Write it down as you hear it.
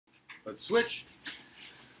Let's switch.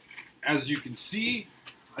 As you can see,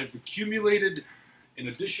 I've accumulated an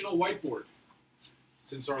additional whiteboard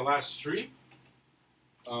since our last stream.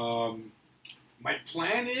 My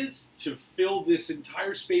plan is to fill this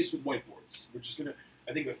entire space with whiteboards. We're just gonna,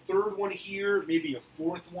 I think a third one here, maybe a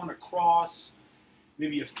fourth one across,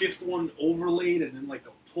 maybe a fifth one overlaid, and then like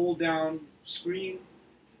a pull down screen.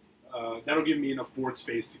 That'll give me enough board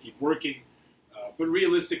space to keep working. But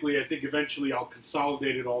realistically, I think eventually I'll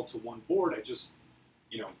consolidate it all to one board. I just,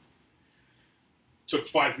 took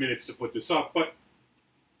 5 minutes to put this up. But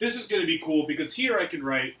this is going to be cool because here I can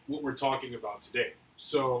write what we're talking about today.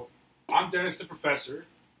 So I'm Dennis the Professor,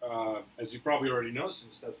 as you probably already know,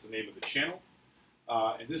 since that's the name of the channel.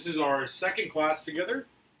 And this is our second class together.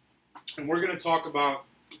 And we're going to talk about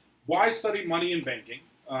why study money and banking.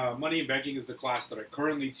 Money and banking is the class that I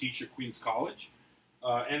currently teach at Queens College,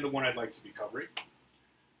 and the one I'd like to be covering.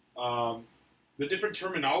 The different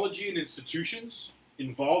terminology and institutions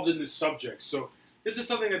involved in this subject. So this is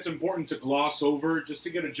something that's important to gloss over just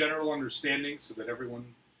to get a general understanding so that everyone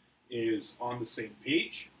is on the same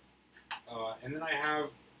page. And then I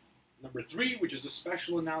have number 3, which is a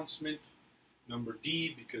special announcement. Number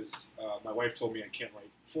D, because my wife told me I can't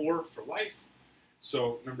write 4 for life.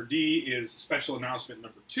 So number D is special announcement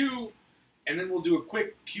number 2. And then we'll do a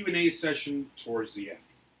quick Q&A session towards the end.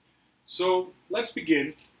 So let's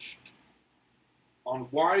begin on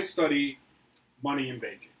why study money and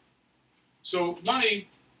banking. So money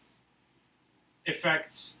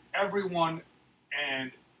affects everyone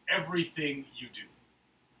and everything you do,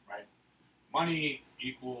 right? Money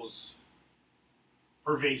equals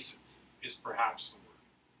pervasive is perhaps the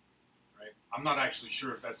word, right? I'm not actually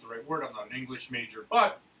sure if that's the right word. I'm not an English major,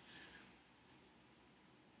 but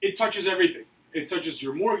it touches everything. It touches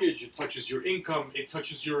your mortgage, it touches your income, it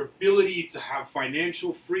touches your ability to have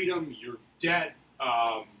financial freedom, your debt.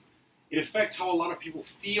 It affects how a lot of people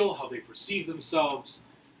feel, how they perceive themselves.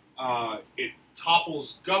 It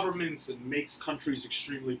topples governments and makes countries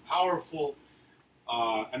extremely powerful.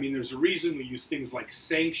 I mean, there's a reason we use things like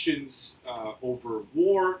sanctions over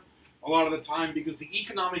war a lot of the time, because the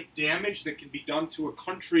economic damage that can be done to a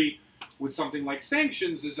country with something like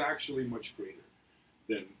sanctions is actually much greater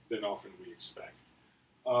than often we expect.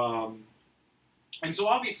 And so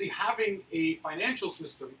obviously having a financial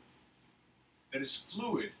system that is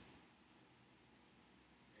fluid,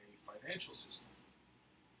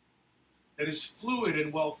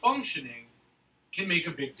 and well-functioning can make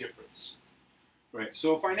a big difference, right?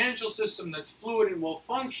 So a financial system that's fluid and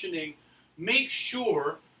well-functioning makes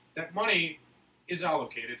sure that money is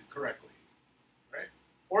allocated correctly, right?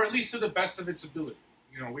 Or at least to the best of its ability.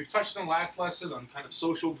 We've touched on the last lesson on kind of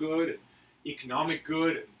social good and economic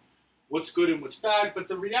good and what's good and what's bad, but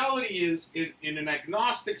the reality is in an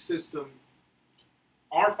agnostic system,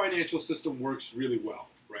 our financial system works really well,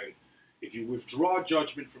 right? If you withdraw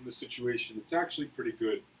judgment from the situation, it's actually pretty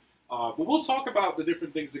good. But we'll talk about the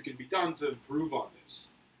different things that can be done to improve on this.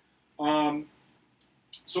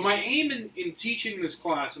 So my aim in teaching this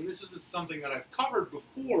class, and this is something that I've covered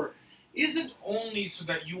before, isn't only so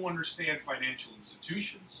that you understand financial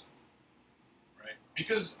institutions, right?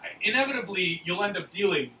 Because inevitably, you'll end up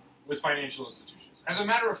dealing with financial institutions. As a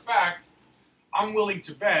matter of fact, I'm willing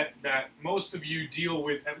to bet that most of you deal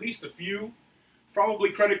with at least a few,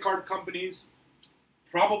 probably credit card companies,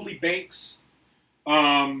 probably banks,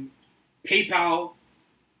 PayPal,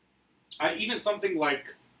 even something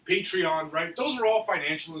like Patreon, right? Those are all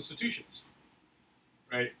financial institutions,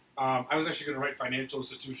 right? I was actually going to write financial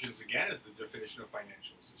institutions again as the definition of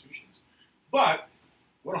financial institutions. But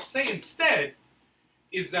what I'll say instead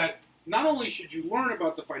is that not only should you learn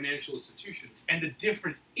about the financial institutions and the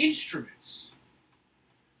different instruments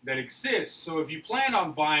that exist. So if you plan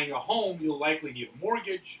on buying a home, you'll likely need a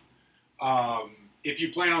mortgage. If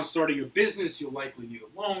you plan on starting a business, you'll likely need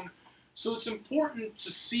a loan. So it's important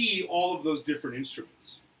to see all of those different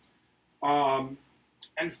instruments.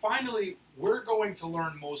 And finally, we're going to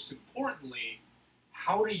learn, most importantly,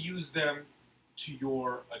 how to use them to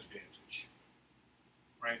your advantage,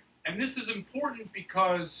 right? And this is important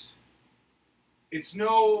because it's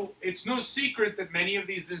no secret that many of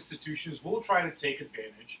these institutions will try to take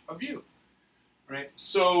advantage of you, right?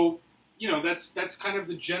 So, that's kind of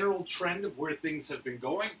the general trend of where things have been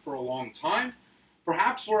going for a long time.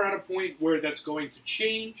 Perhaps we're at a point where that's going to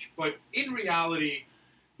change, but in reality,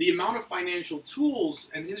 the amount of financial tools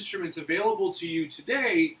and instruments available to you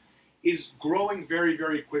today is growing very,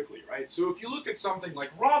 very quickly, right? So if you look at something like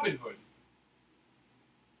Robinhood,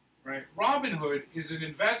 right? Robinhood is an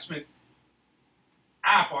investment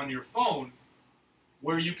app on your phone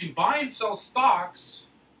where you can buy and sell stocks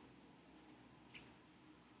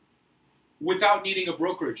without needing a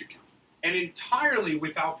brokerage account and entirely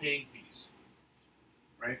without paying fees,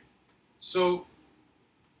 right? So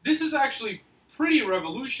this is actually pretty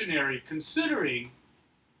revolutionary considering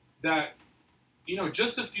that, you know,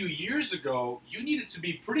 just a few years ago, you needed to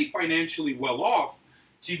be pretty financially well off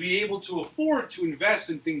to be able to afford to invest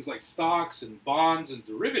in things like stocks and bonds and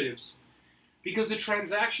derivatives, because the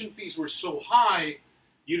transaction fees were so high,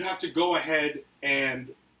 you'd have to go ahead and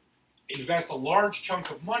invest a large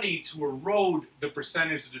chunk of money to erode the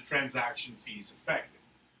percentage of the transaction fees affected.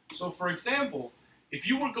 So for example, if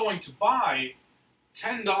you were going to buy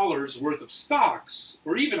 $10 worth of stocks,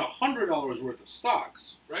 or even $100 worth of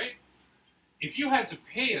stocks, right? If you had to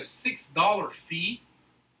pay a $6 fee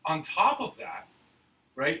on top of that,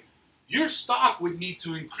 right, your stock would need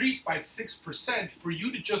to increase by 6% for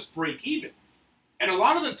you to just break even. And a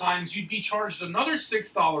lot of the times you'd be charged another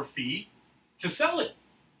 $6 fee to sell it.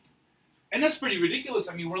 And that's pretty ridiculous.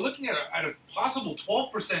 I mean, we're looking at a possible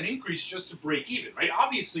 12% increase just to break even, right?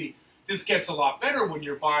 Obviously, this gets a lot better when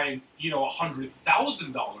you're buying, you know,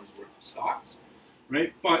 $100,000 worth of stocks,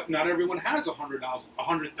 right? But not everyone has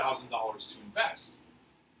 $100,000 to invest.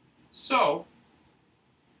 So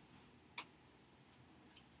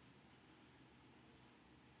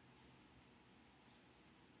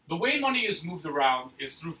the way money is moved around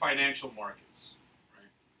is through financial markets, right?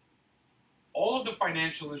 All of the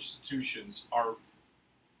financial institutions are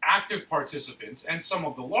active participants, and some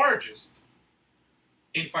of the largest,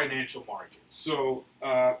 in financial markets. So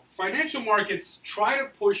financial markets try to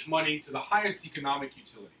push money to the highest economic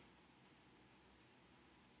utility,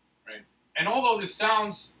 right? And although this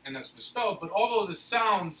sounds, and that's misspelled, but although this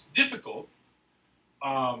sounds difficult,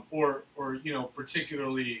 or you know,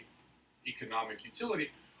 particularly economic utility,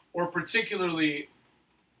 or particularly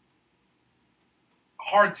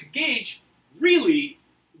hard to gauge, really,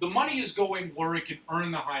 the money is going where it can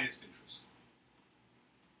earn the highest interest.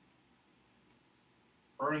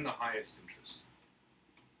 Earn the highest interest,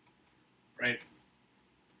 right?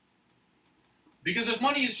 Because if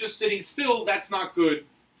money is just sitting still, that's not good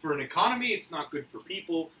for an economy, it's not good for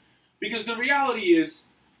people, because the reality is,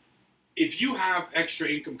 if you have extra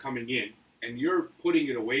income coming in and you're putting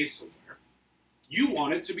it away somewhere, you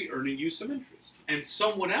want it to be earning you some interest. And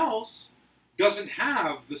someone else doesn't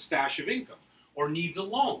have the stash of income, or needs a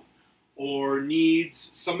loan, or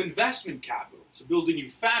needs some investment capital to build a new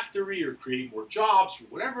factory or create more jobs or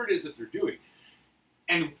whatever it is that they're doing.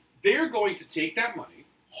 And they're going to take that money.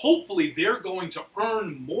 Hopefully they're going to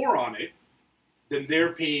earn more on it than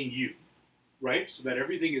they're paying you, right? So that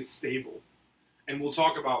everything is stable. And we'll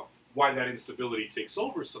talk about why that instability takes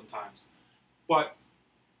over sometimes. But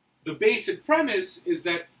the basic premise is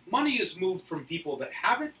that money is moved from people that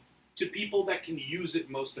have it to people that can use it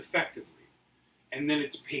most effectively. And then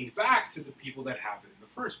it's paid back to the people that have it in the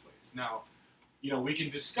first place. Now, you know, we can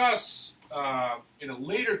discuss in a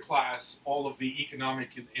later class all of the economic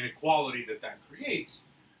inequality that creates.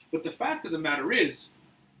 But the fact of the matter is,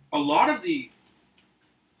 a lot of the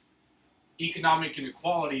economic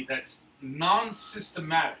inequality that's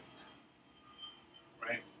non-systematic,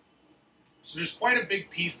 right? So there's quite a big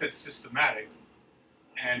piece that's systematic,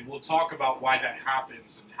 and we'll talk about why that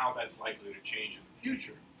happens and how that's likely to change in the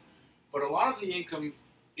future. But a lot of the income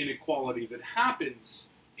inequality that happens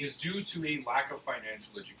is due to a lack of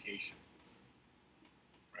financial education,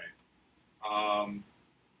 right?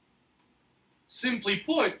 Simply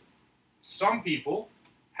put, some people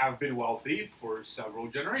have been wealthy for several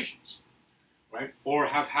generations, right? Or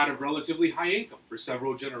have had a relatively high income for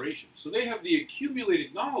several generations. So they have the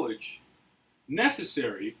accumulated knowledge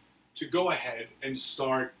necessary to go ahead and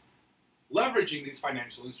start leveraging these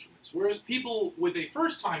financial instruments. Whereas people with a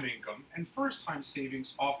first-time income and first-time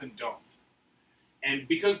savings often don't. And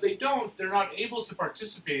because they don't, they're not able to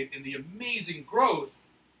participate in the amazing growth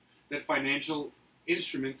that financial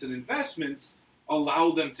instruments and investments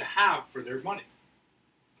allow them to have for their money.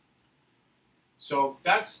 So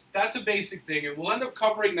that's a basic thing, and we'll end up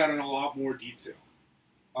covering that in a lot more detail.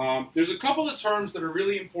 There's a couple of terms that are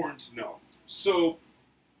really important to know. So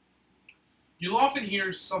you'll often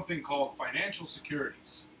hear something called financial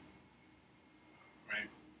securities, right?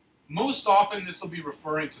 Most often this will be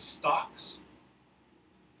referring to stocks,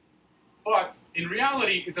 but in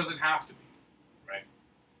reality it doesn't have to be, right?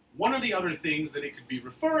 One of the other things that it could be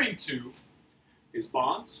referring to is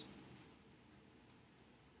bonds,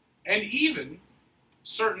 and even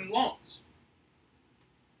certain loans,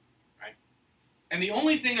 right? And the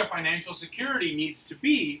only thing a financial security needs to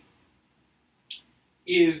be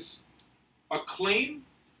is a claim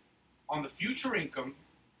on the future income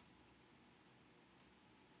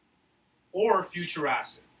or future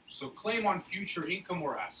asset. So claim on future income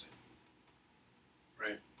or asset.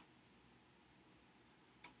 right?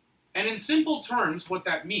 And in simple terms, what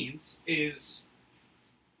that means is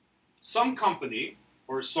some company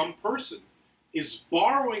or some person is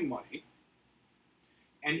borrowing money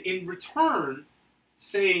and in return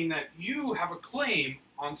saying that you have a claim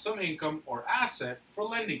on some income or asset for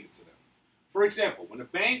lending it to them. For example, when a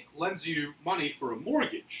bank lends you money for a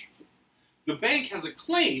mortgage, the bank has a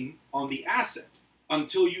claim on the asset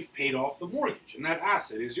until you've paid off the mortgage, and that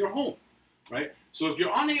asset is your home, right? So if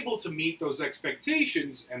you're unable to meet those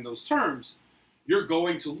expectations and those terms, you're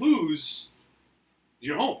going to lose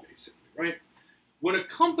your home, basically, right? When a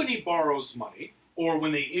company borrows money, or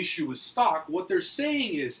when they issue a stock, what they're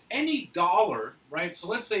saying is any dollar, right? So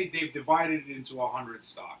let's say they've divided it into 100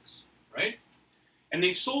 stocks, right? And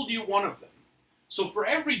they've sold you one of them. So for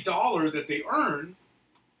every dollar that they earn,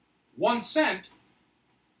 1 cent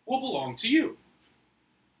will belong to you,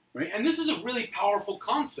 right? And this is a really powerful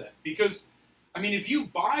concept because, I mean, if you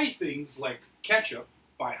buy things like ketchup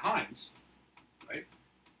by Heinz, right?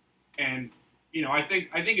 And, you know, I think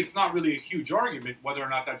it's not really a huge argument whether or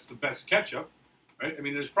not that's the best ketchup, right? I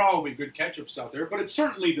mean, there's probably good ketchups out there, but it's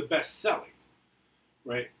certainly the best selling,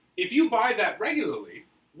 right? If you buy that regularly,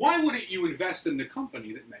 why wouldn't you invest in the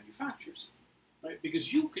company that manufactures it, right?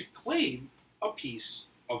 Because you could claim a piece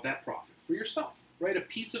of that profit for yourself, right? A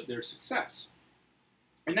piece of their success.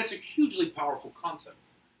 And that's a hugely powerful concept.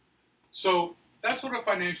 So that's what a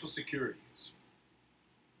financial security is.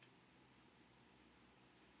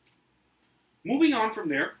 Moving on from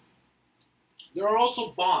there, there are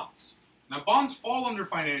also bonds. Now, bonds fall under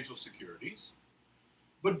financial securities,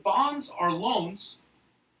 but bonds are loans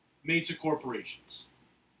made to corporations,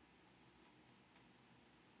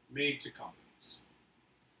 made to companies.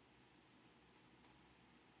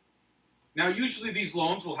 Now, usually these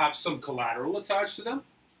loans will have some collateral attached to them,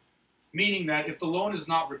 meaning that if the loan is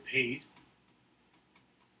not repaid,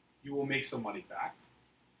 you will make some money back,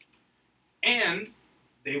 and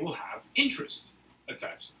they will have interest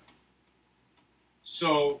attached to them.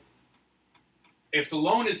 So, if the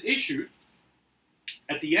loan is issued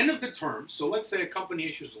at the end of the term, so let's say a company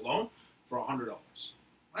issues a loan for $100,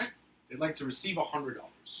 right? They'd like to receive $100.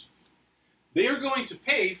 They are going to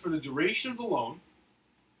pay for the duration of the loan,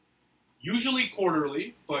 usually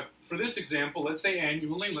quarterly, but for this example, let's say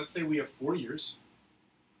annually, let's say we have 4 years.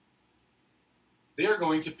 They are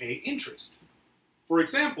going to pay interest. For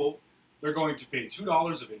example, they're going to pay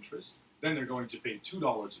 $2 of interest, then they're going to pay $2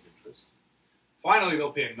 of interest. Finally,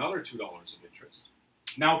 they'll pay another $2 of interest,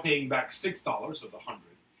 now paying back $6 of the 100.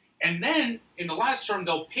 And then, in the last term,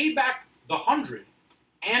 they'll pay back the 100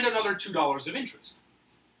 and another $2 of interest.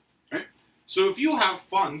 Right? So if you have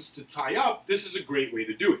funds to tie up, this is a great way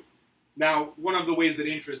to do it. Now, one of the ways that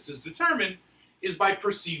interest is determined is by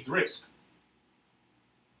perceived risk.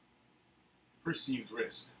 Perceived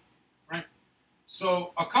risk. Right?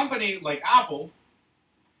 So a company like Apple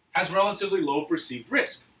has relatively low perceived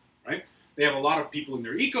risk. Right? They have a lot of people in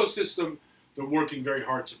their ecosystem. They're working very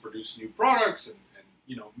hard to produce new products and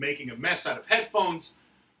you know, making a mess out of headphones,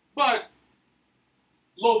 but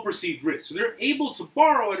low perceived risk. So they're able to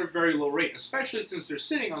borrow at a very low rate, especially since they're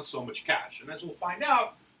sitting on so much cash. And as we'll find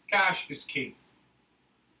out, cash is king.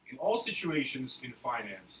 In all situations in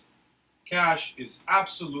finance, cash is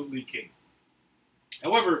absolutely king.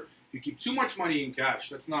 However, if you keep too much money in cash,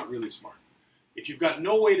 that's not really smart. If you've got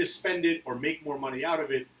no way to spend it or make more money out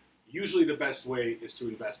of it, usually the best way is to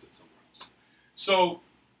invest it somewhere else. So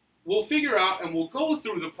we'll figure out and we'll go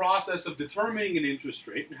through the process of determining an interest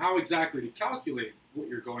rate and how exactly to calculate what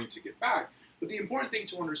you're going to get back. But the important thing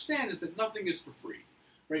to understand is that nothing is for free,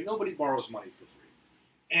 right? Nobody borrows money for free.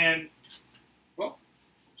 And, well,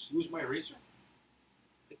 just lose my eraser.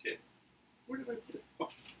 I did. Where did I put it? Oh,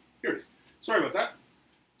 here it is. Sorry about that.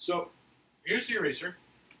 So, here's the eraser.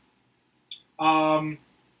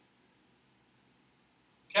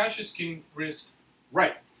 Cash is king, risk.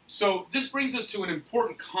 Right. So this brings us to an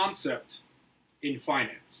important concept in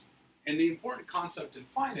finance. And the important concept in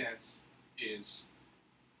finance is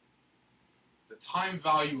the time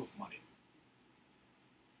value of money.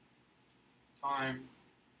 Time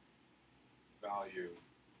value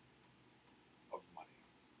of money.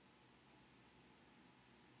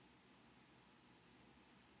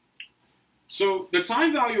 So the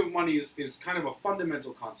time value of money is kind of a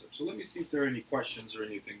fundamental concept. So let me see if there are any questions or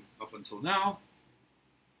anything up until now.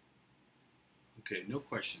 Okay, no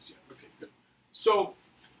questions yet. Okay, good. So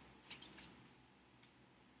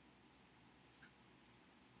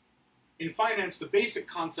in finance, the basic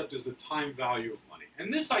concept is the time value of money.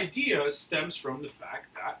 And this idea stems from the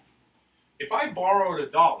fact that if I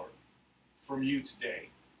borrowed $1 from you today,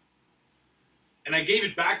 and I gave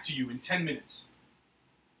it back to you in 10 minutes,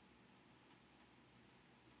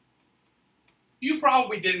 you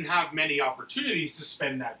probably didn't have many opportunities to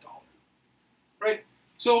spend that dollar, right?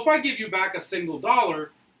 So if I give you back a single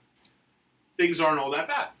dollar, things aren't all that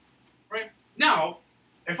bad, right? Now,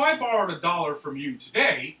 if I borrowed a dollar from you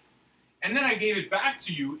today, and then I gave it back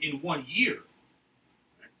to you in 1 year,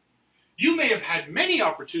 right, you may have had many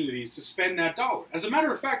opportunities to spend that dollar. As a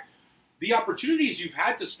matter of fact, the opportunities you've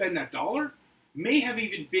had to spend that dollar may have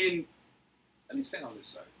even been, let me stand on this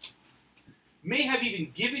side, may have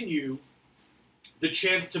even given you the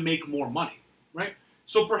chance to make more money, right?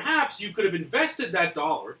 So perhaps you could have invested that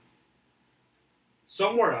dollar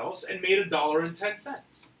somewhere else and made $1.10.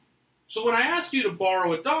 So when I ask you to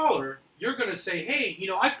borrow a dollar, you're going to say, hey, you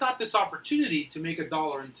know, I've got this opportunity to make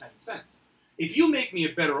 $1.10. If you make me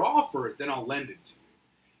a better offer, then I'll lend it to you.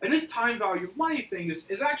 And this time value of money thing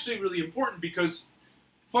is actually really important because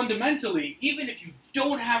fundamentally, even if you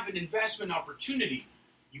don't have an investment opportunity,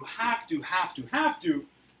 you have to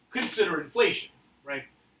consider inflation, right?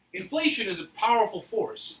 Inflation is a powerful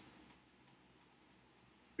force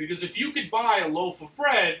because if you could buy a loaf of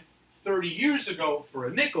bread 30 years ago for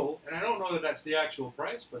a nickel, and I don't know that that's the actual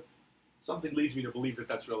price, but something leads me to believe that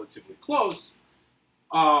that's relatively close,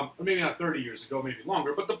 or maybe not 30 years ago, maybe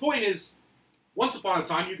longer, but the point is, once upon a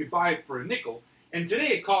time you could buy it for a nickel, and today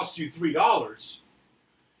it costs you $3.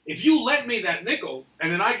 If you lent me that nickel,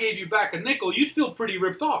 and then I gave you back a nickel, you'd feel pretty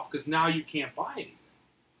ripped off, because now you can't buy anything,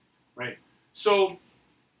 right? So,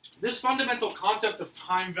 this fundamental concept of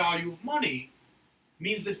time value of money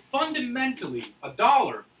means that fundamentally,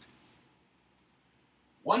 $1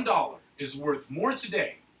 is worth more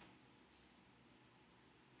today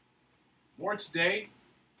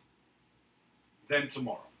than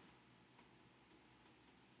tomorrow.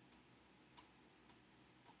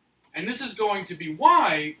 And this is going to be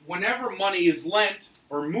why, whenever money is lent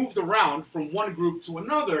or moved around from one group to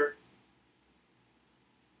another,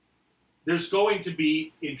 there's going to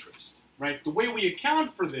be interest, right? The way we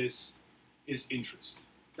account for this is interest.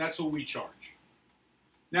 That's what we charge.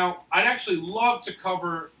 Now, I'd actually love to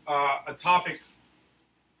cover a topic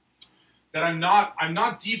that I'm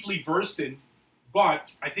not deeply versed in,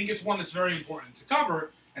 but I think it's one that's very important to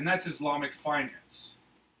cover, and that's Islamic finance.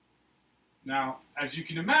 Now, as you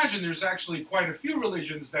can imagine, there's actually quite a few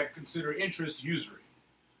religions that consider interest usury,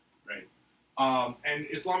 right? And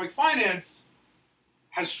Islamic finance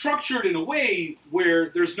has structured in a way where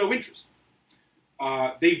there's no interest.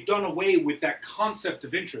 They've done away with that concept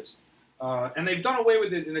of interest. And they've done away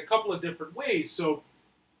with it in a couple of different ways. So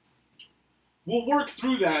we'll work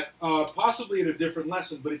through that possibly in a different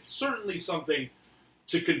lesson, but it's certainly something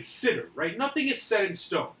to consider, right? Nothing is set in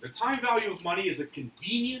stone. The time value of money is a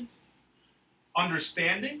convenient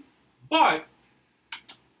understanding, but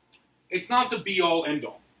it's not the be-all,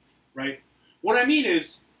 end-all, right? What I mean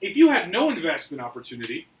is, if you had no investment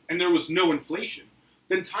opportunity and there was no inflation,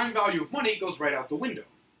 then time value of money goes right out the window,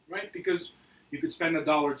 right? Because you could spend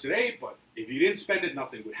 $1 today, but if you didn't spend it,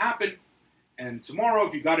 nothing would happen. And tomorrow,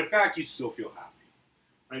 if you got it back, you'd still feel happy,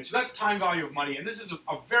 right? So that's time value of money, and this is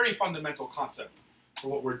a very fundamental concept for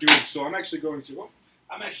what we're doing. So I'm actually going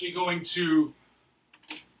to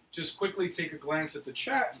just quickly take a glance at the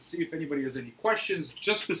chat and see if anybody has any questions,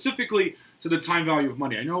 just specifically to the time value of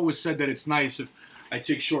money. I know it was said that it's nice if I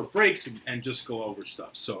take short breaks and just go over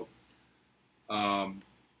stuff. So,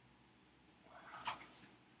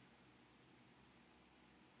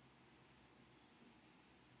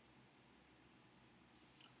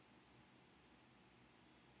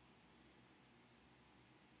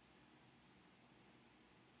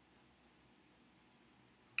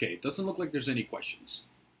 okay, it doesn't look like there's any questions.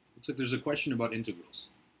 Looks like there's a question about integrals.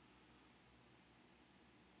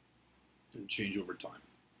 And change over time,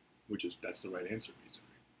 that's the right answer,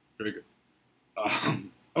 basically. Very good.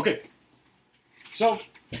 Okay, so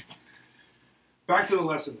back to the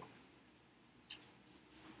lesson.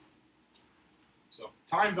 So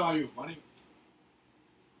time value of money.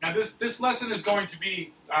 Now this lesson is going to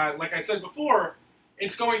be, like I said before,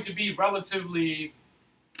 it's going to be relatively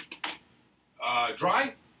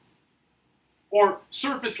dry. Or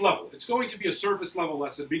surface level. It's going to be a surface level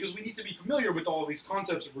lesson because we need to be familiar with all of these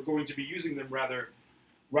concepts if we're going to be using them rather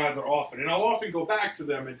often. And I'll often go back to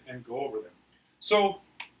them and go over them. So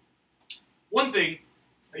one thing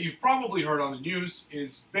that you've probably heard on the news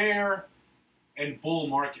is bear and bull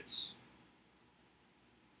markets,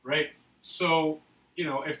 right? So, you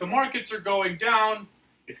know, if the markets are going down,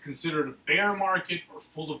 it's considered a bear market or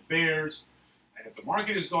full of bears. And if the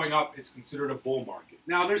market is going up, it's considered a bull market.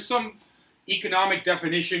 Now, there's some economic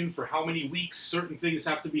definition for how many weeks certain things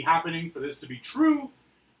have to be happening for this to be true,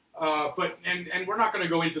 but we're not going to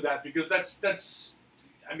go into that because that's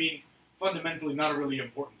I mean, fundamentally not a really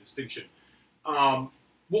important distinction.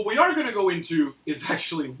 What we are going to go into is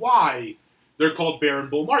actually why they're called bear and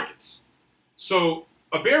bull markets. So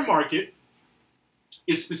a bear market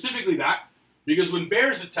is specifically that, because when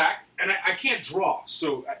bears attack, and I can't draw,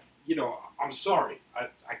 so I'm sorry,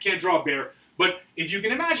 I can't draw a bear. But if you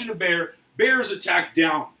can imagine a bear, bears attack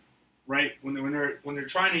down, right? When they're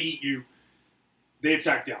trying to eat you, they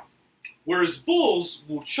attack down. Whereas bulls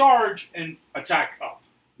will charge and attack up,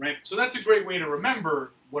 right? So that's a great way to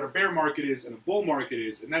remember what a bear market is and a bull market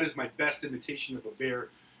is, and that is my best imitation of a bear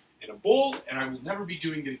and a bull, and I will never be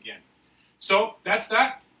doing it again. So that's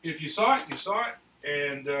that. If you saw it, you saw it,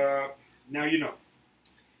 and now you know.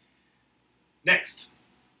 Next,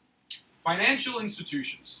 financial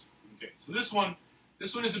institutions. Okay, so this one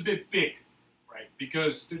is a bit big, right?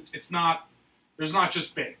 Because there's not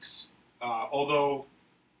just banks, although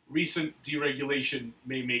recent deregulation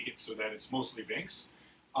may make it so that it's mostly banks.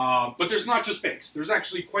 But there's not just banks. There's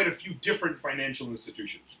actually quite a few different financial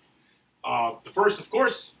institutions. The first, of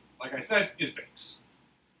course, like I said, is banks.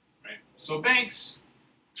 Right? So banks,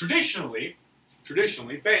 traditionally,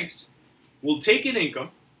 banks will take an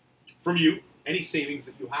income from you, any savings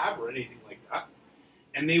that you have or anything like that,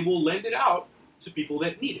 and they will lend it out to people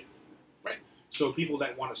that need it. Right? So people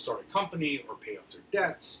that want to start a company or pay off their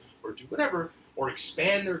debts or do whatever, or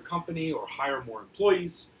expand their company or hire more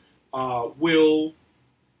employees, will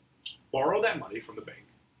borrow that money from the bank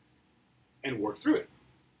and work through it,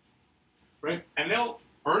 right? And they'll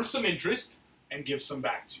earn some interest and give some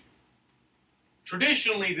back to you.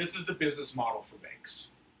 Traditionally, this is the business model for banks,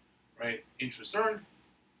 right? Interest earned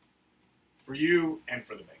for you and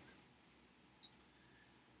for the bank.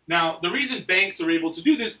 Now, the reason banks are able to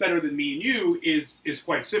do this better than me and you is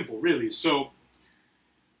quite simple, really. So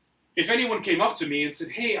if anyone came up to me and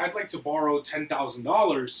said, hey, I'd like to borrow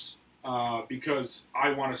 $10,000 because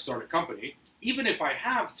I want to start a company, even if I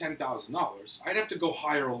have $10,000, I'd have to go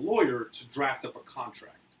hire a lawyer to draft up a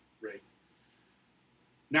contract, right?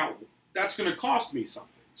 Now, that's going to cost me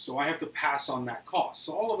something, so I have to pass on that cost.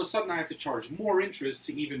 So all of a sudden, I have to charge more interest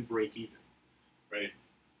to even break even, right?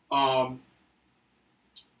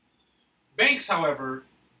 Banks, however,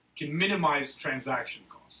 can minimize transaction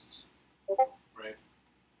costs, right?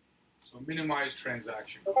 So minimize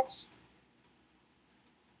transaction costs.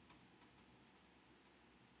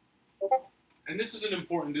 And this is an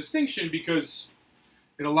important distinction because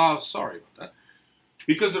it allows,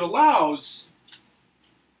 because it allows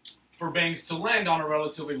for banks to lend on a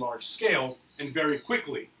relatively large scale and very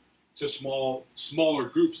quickly to smaller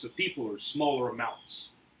groups of people or smaller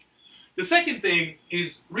amounts. The second thing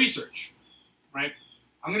is research, right?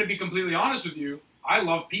 I'm going to be completely honest with you. I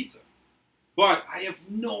love pizza, but I have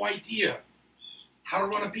no idea how to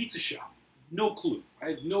run a pizza shop. No clue. I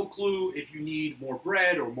have no clue if you need more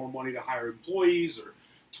bread or more money to hire employees or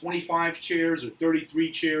 25 chairs or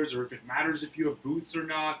 33 chairs, or if it matters if you have booths or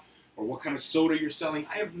not, or what kind of soda you're selling.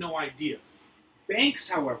 I have no idea. Banks,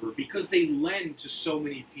 however, because they lend to so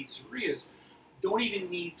many pizzerias, don't even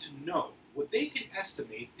need to know. What they can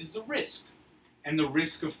estimate is the risk and the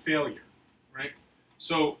risk of failure, right?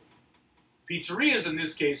 So pizzerias in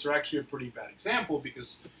this case are actually a pretty bad example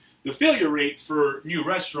because the failure rate for new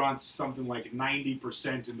restaurants is something like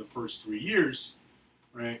 90% in the first 3 years,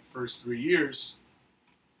 right? First 3 years.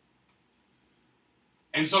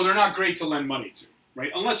 And so they're not great to lend money to,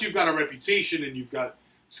 right? Unless you've got a reputation and you've got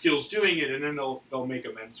skills doing it, and then they'll make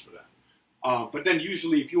amends for that. But then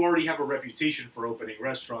usually if you already have a reputation for opening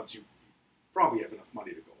restaurants, you probably have enough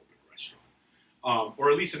money to go open a restaurant,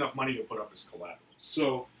 or at least enough money to put up as collateral.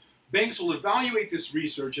 So banks will evaluate this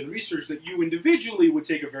research and research that you individually would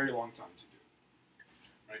take a very long time to do.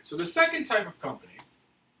 Right? So the second type of company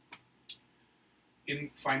in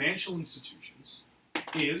financial institutions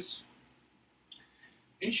is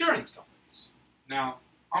insurance companies. Now,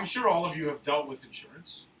 I'm sure all of you have dealt with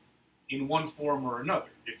insurance in one form or another.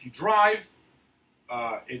 If you drive,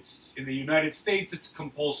 it's in the United States, it's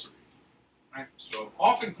compulsory. Right? So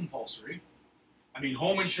often compulsory. I mean,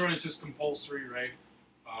 home insurance is compulsory, right?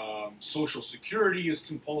 Social Security is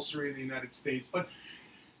compulsory in the United States. But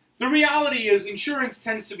the reality is insurance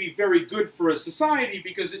tends to be very good for a society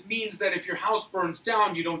because it means that if your house burns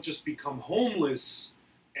down, you don't just become homeless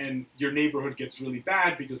and your neighborhood gets really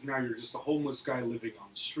bad because now you're just a homeless guy living on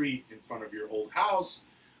the street in front of your old house.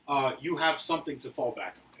 You have something to fall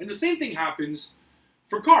back on. And the same thing happens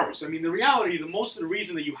for cars. I mean, the reality, most of the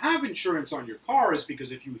reason that you have insurance on your car is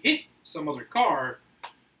because if you hit some other car,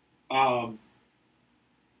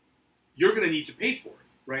 you're going to need to pay for it,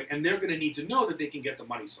 right? And they're going to need to know that they can get the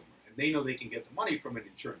money somewhere. And they know they can get the money from an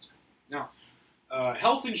insurance company. Now,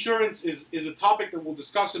 health insurance is a topic that we'll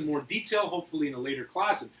discuss in more detail, hopefully in a later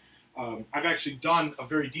class. And I've actually done a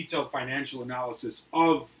very detailed financial analysis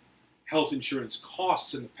of health insurance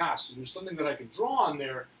costs in the past. So there's something that I can draw on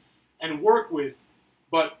there and work with.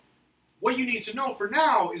 But what you need to know for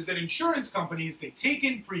now is that insurance companies, they take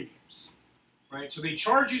in premiums, right? So they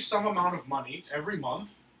charge you some amount of money every month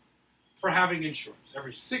for having insurance,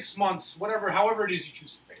 every 6 months, whatever, however it is you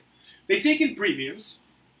choose to pay. They take in premiums,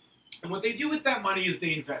 and what they do with that money is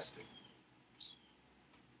they invest it.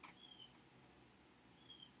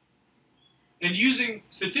 And using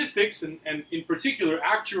statistics, and in particular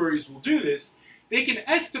actuaries will do this, they can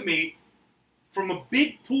estimate from a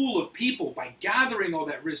big pool of people, by gathering all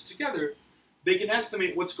that risk together, they can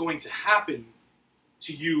estimate what's going to happen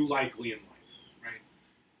to you likely in life, right?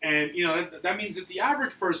 And, you know, that means that the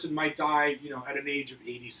average person might die, you know, at an age of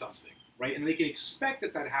 80-something, right? And they can expect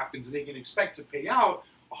that that happens, and they can expect to pay out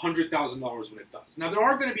 $100,000 when it does. Now, there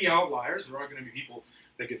are going to be outliers. There are going to be people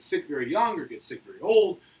that get sick very young or get sick very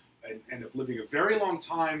old and end up living a very long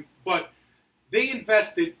time, but they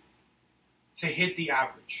invested to hit the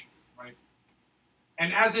average, right?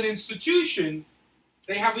 And as an institution,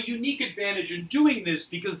 they have a unique advantage in doing this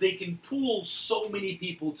because they can pool so many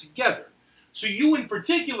people together. So you in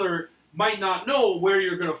particular might not know where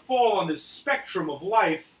you're going to fall on this spectrum of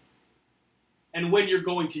life and when you're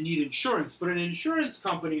going to need insurance, but an insurance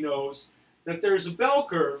company knows that there's a bell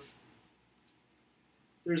curve,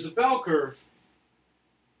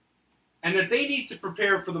 and that they need to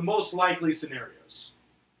prepare for the most likely scenarios.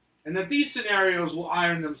 And that these scenarios will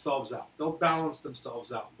iron themselves out. They'll balance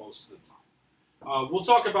themselves out most of the time. We'll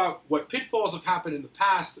talk about what pitfalls have happened in the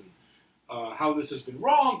past and how this has been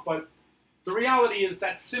wrong, but the reality is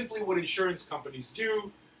that's simply what insurance companies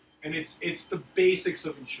do, and it's the basics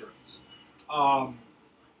of insurance.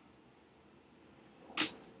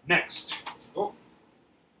 Next. Oh,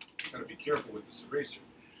 gotta be careful with this eraser.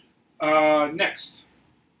 Next.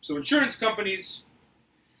 So insurance companies.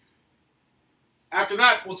 After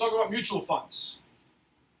that, we'll talk about mutual funds.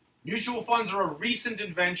 Mutual funds are a recent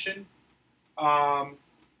invention, and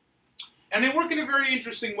they work in a very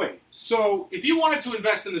interesting way. So if you wanted to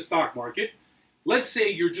invest in the stock market, let's say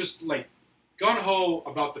you're just like gung-ho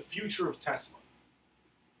about the future of Tesla.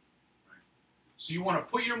 Right? So you want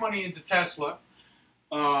to put your money into Tesla,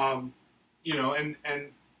 you know, and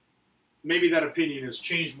maybe that opinion has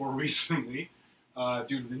changed more recently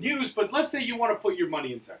due to the news, but let's say you want to put your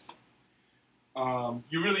money in Tesla.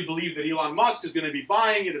 You really believe that Elon Musk is going to be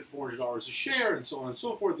buying it at $400 a share and so on and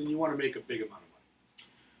so forth, and you want to make a big amount of money.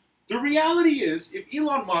 The reality is, if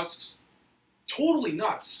Elon Musk's totally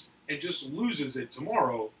nuts and just loses it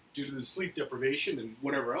tomorrow due to the sleep deprivation and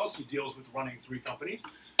whatever else he deals with running 3 companies,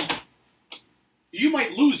 you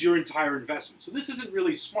might lose your entire investment. So this isn't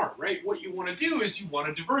really smart, right? What you want to do is you want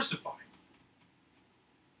to diversify.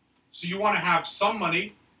 So you want to have some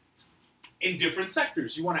money in different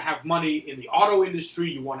sectors. You want to have money in the auto industry.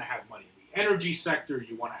 You want to have money in the energy sector.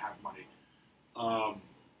 You want to have money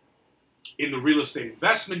in the real estate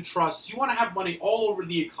investment trusts. You want to have money all over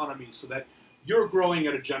the economy so that you're growing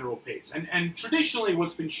at a general pace. And traditionally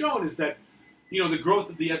what's been shown is that, you know, the growth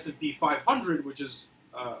of the S&P 500, which is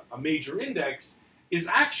a major index, is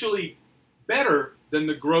actually better than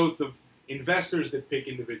the growth of investors that pick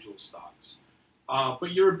individual stocks.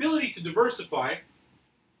 But your ability to diversify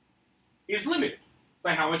is limited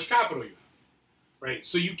by how much capital you have, right?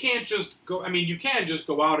 So you can't just go, I mean, you can just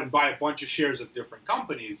go out and buy a bunch of shares of different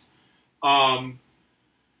companies. But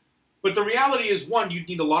the reality is, 1, you'd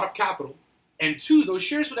need a lot of capital, and 2, those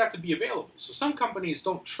shares would have to be available. So some companies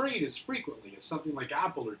don't trade as frequently as something like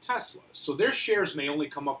Apple or Tesla. So their shares may only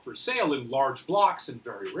come up for sale in large blocks and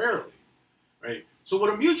very rarely, right? So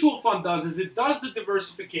what a mutual fund does is it does the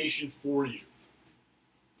diversification for you.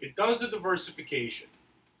 It does the diversification.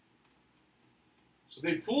 So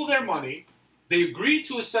they pool their money, they agree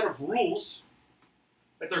to a set of rules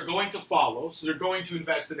that they're going to follow. So they're going to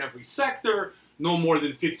invest in every sector, no more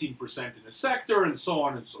than 15% in a sector, and so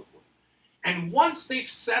on and so forth. And once they've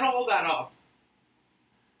set all that up,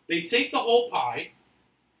 they take the whole pie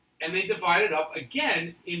and they divide it up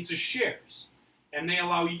again into shares. And they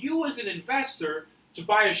allow you as an investor to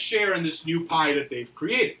buy a share in this new pie that they've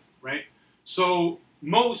created, right? So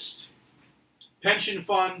most pension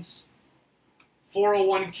funds,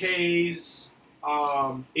 401ks,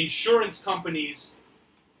 insurance companies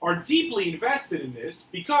are deeply invested in this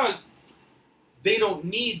because they don't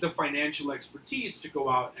need the financial expertise to go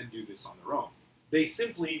out and do this on their own. They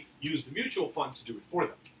simply use the mutual fund to do it for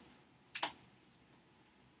them.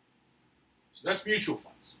 So that's mutual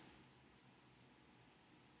funds.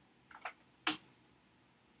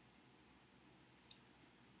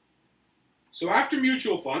 So after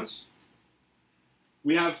mutual funds,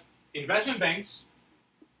 we have investment banks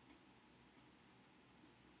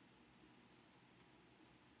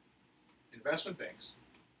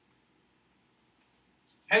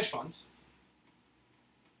hedge funds,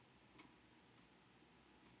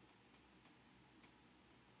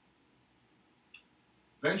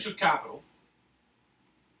 venture capital,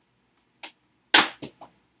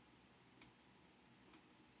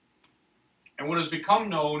 and what has become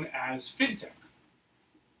known as fintech.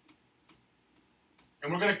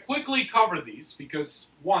 And we're going to quickly cover these because,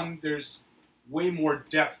 one, there's way more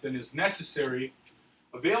depth than is necessary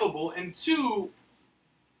available, and two,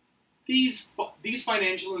 these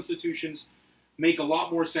financial institutions make a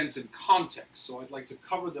lot more sense in context, so I'd like to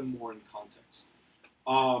cover them more in context.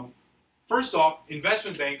 First off,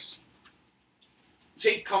 investment banks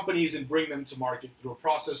take companies and bring them to market through a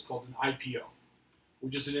process called an IPO,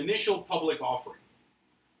 which is an initial public offering,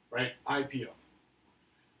 right? IPO.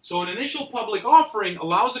 So an initial public offering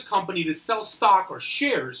allows a company to sell stock or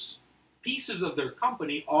shares, pieces of their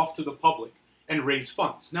company, off to the public and raise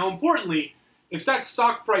funds. Now, importantly, if that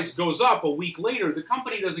stock price goes up a week later, the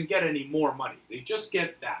company doesn't get any more money. They just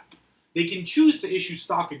get that. They can choose to issue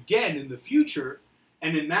stock again in the future,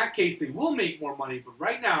 and in that case, they will make more money. But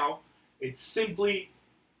right now, it's simply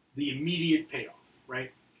the immediate payoff,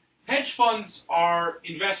 right? Hedge funds are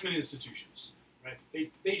investment institutions, right?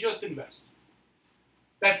 They just invest.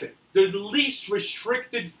 That's it. They're the least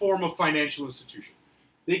restricted form of financial institution.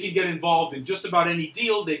 They can get involved in just about any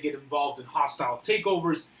deal. They get involved in hostile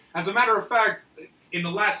takeovers. As a matter of fact, in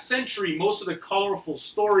the last century, most of the colorful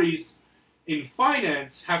stories in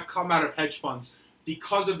finance have come out of hedge funds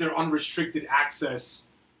because of their unrestricted access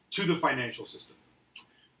to the financial system.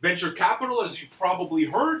 Venture capital, as you've probably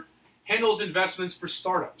heard, handles investments for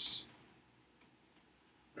startups.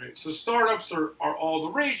 Right? So startups are all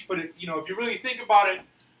the rage, but if you really think about it,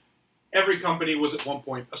 every company was at one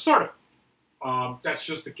point a startup. That's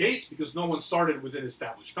just the case because no one started with an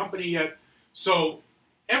established company yet. So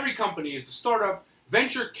every company is a startup.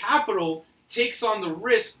 Venture capital takes on the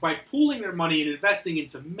risk by pooling their money and investing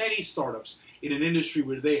into many startups in an industry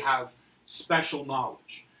where they have special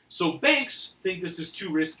knowledge. So banks think this is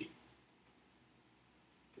too risky.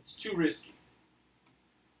 It's too risky.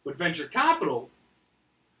 But venture capital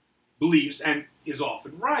believes, and is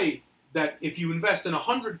often right, that if you invest in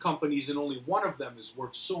 100 companies and only one of them is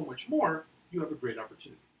worth so much more, you have a great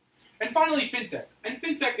opportunity. And finally, fintech. And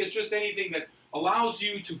fintech is just anything that allows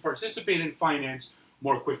you to participate in finance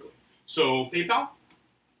more quickly. So PayPal,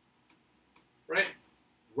 right?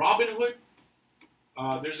 Robinhood.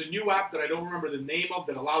 There's a new app that I don't remember the name of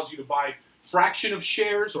that allows you to buy fraction of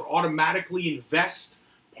shares or automatically invest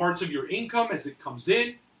parts of your income as it comes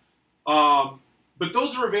in. But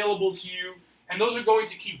those are available to you, and those are going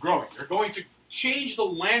to keep growing. They're going to change the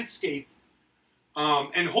landscape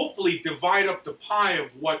and hopefully divide up the pie of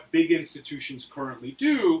what big institutions currently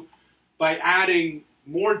do by adding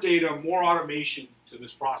more data, more automation to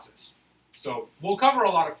this process. So we'll cover a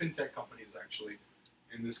lot of fintech companies actually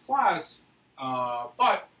in this class,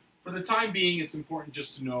 but for the time being, it's important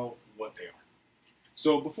just to know what they are.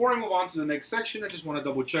 So before I move on to the next section, I just want to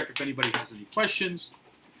double check if anybody has any questions.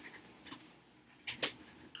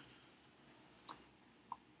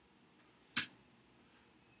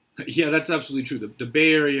 Yeah, that's absolutely true. The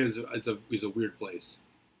Bay Area is a weird place.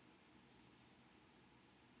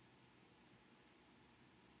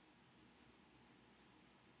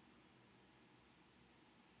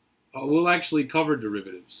 We'll actually cover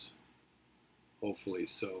derivatives, hopefully.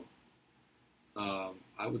 So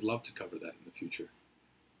I would love to cover that in the future.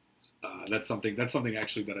 That's something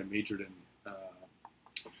actually that I majored in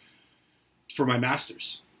for my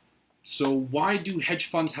master's. So why do hedge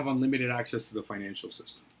funds have unlimited access to the financial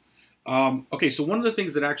system? Okay, so one of the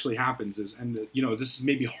things that actually happens is, and this is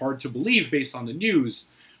maybe hard to believe based on the news,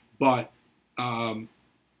 but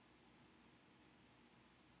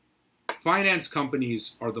finance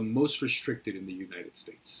companies are the most restricted in the United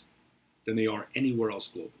States than they are anywhere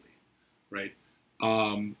else globally, right?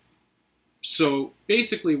 So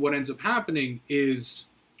basically what ends up happening is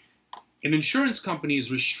an insurance company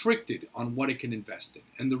is restricted on what it can invest in.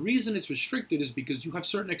 And the reason it's restricted is because you have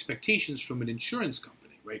certain expectations from an insurance company.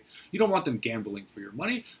 Right? You don't want them gambling for your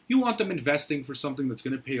money. You want them investing for something that's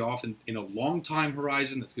going to pay off in a long time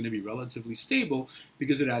horizon that's going to be relatively stable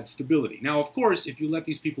because it adds stability. Now, of course, if you let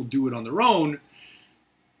these people do it on their own,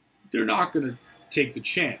 they're not going to take the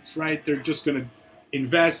chance, right? They're just going to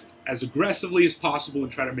invest as aggressively as possible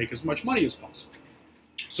and try to make as much money as possible.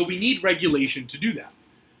 So we need regulation to do that.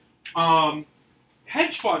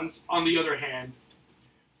 Hedge funds, on the other hand,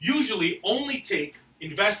 usually only take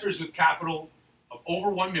investors with capital of over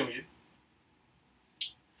 1 million,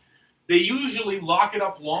 they usually lock it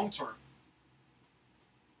up long term.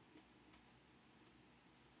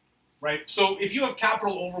 Right? So if you have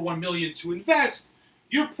capital over 1 million to invest,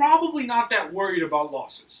 you're probably not that worried about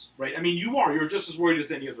losses, right? I mean, you are. You're just as worried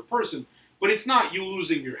as any other person, but it's not you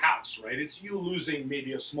losing your house, right? It's you losing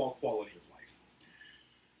maybe a small quality of life.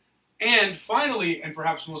 And finally, and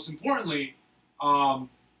perhaps most importantly, and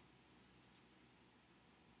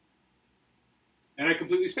I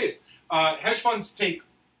completely spaced, hedge funds take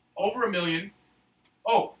over 1 million.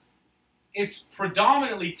 Oh, it's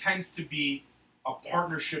predominantly tends to be a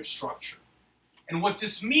partnership structure. And what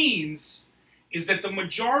this means is that the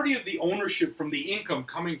majority of the ownership from the income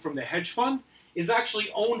coming from the hedge fund is actually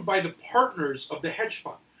owned by the partners of the hedge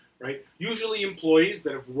fund, right? Usually employees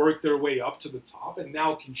that have worked their way up to the top and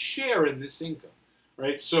now can share in this income,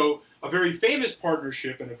 right? So a very famous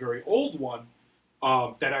partnership and a very old one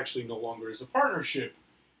that actually no longer is a partnership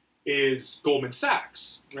is Goldman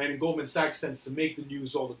Sachs, right? And Goldman Sachs tends to make the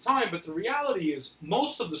news all the time, but the reality is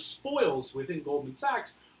most of the spoils within Goldman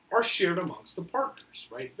Sachs are shared amongst the partners,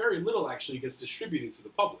 right? Very little actually gets distributed to the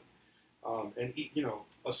public. And, you know,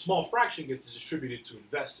 a small fraction gets distributed to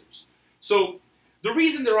investors. So the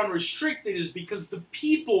reason they're unrestricted is because the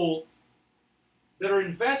people that are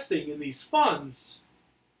investing in these funds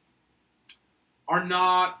are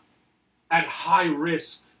not at high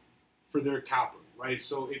risk for their capital, right?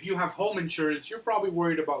 So if you have home insurance, you're probably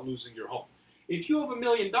worried about losing your home. If you have $1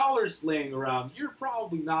 million laying around, you're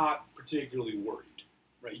probably not particularly worried,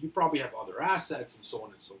 right? You probably have other assets and so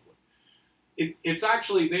on and so forth.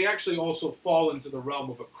 They actually also fall into the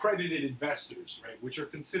realm of accredited investors, right, which are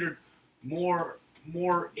considered more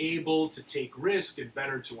able to take risk and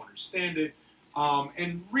better to understand it.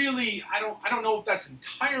 And really, I don't know if that's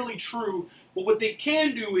entirely true, but what they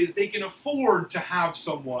can do is they can afford to have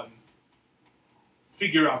someone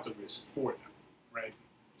figure out the risk for them, right?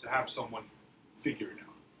 To have someone figure it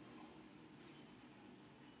out.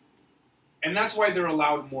 And that's why they're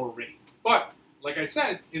allowed more reign. But like I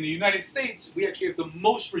said, in the United States, we actually have the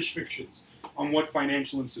most restrictions on what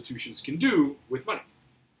financial institutions can do with money.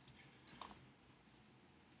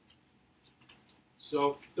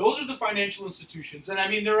 So those are the financial institutions. And I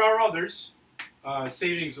mean, there are others,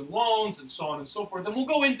 savings and loans and so on and so forth. And we'll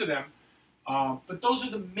go into them. But those are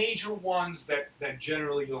the major ones that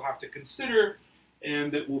generally you'll have to consider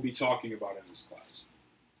and that we'll be talking about in this class.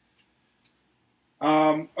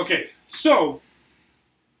 Okay, so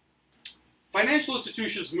financial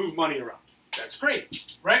institutions move money around. That's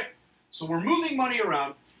great, right? So we're moving money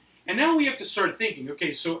around, and now we have to start thinking,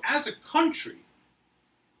 okay, so as a country,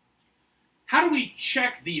 how do we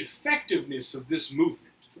check the effectiveness of this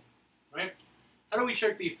movement, right? How do we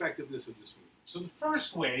check the effectiveness of this movement? So the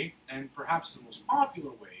first way, and perhaps the most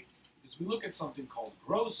popular way, is we look at something called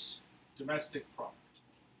gross domestic product.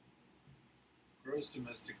 Gross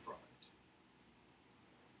domestic product.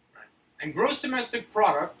 Right? And gross domestic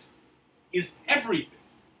product is everything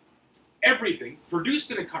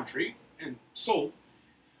produced in a country and sold,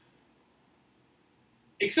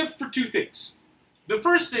 except for two things. The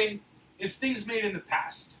first thing is things made in the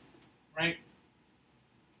past, right?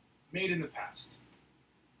 Made in the past.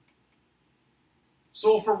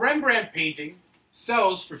 So if a Rembrandt painting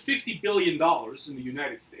sells for $50 billion in the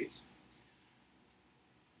United States,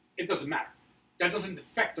 it doesn't matter. That doesn't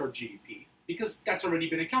affect our GDP because that's already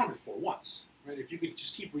been accounted for once. Right? If you could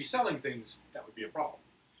just keep reselling things, that would be a problem.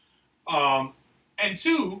 And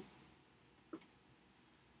two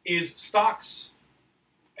is stocks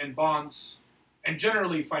and bonds and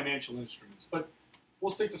generally financial instruments. But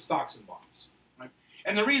we'll stick to stocks and bonds. Right?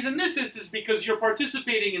 And the reason this is because you're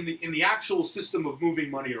participating in the actual system of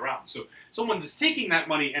moving money around. So someone is taking that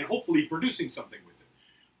money and hopefully producing something with it.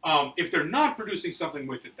 If they're not producing something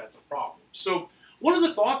with it, that's a problem. So one of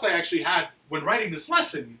the thoughts I actually had when writing this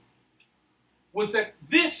lesson was that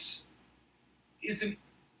this is an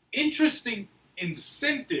interesting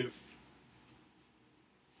incentive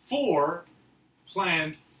for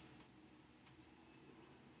planned,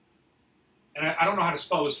 and I don't know how to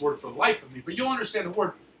spell this word for the life of me, but you'll understand the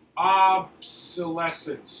word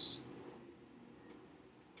obsolescence.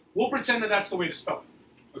 We'll pretend that that's the way to spell it,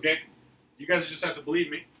 okay? You guys just have to believe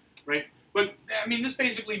me, right? But, I mean, this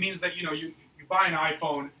basically means that, you know, you buy an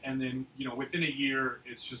iPhone and then, you know, within a year,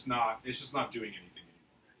 it's just not doing anything anymore.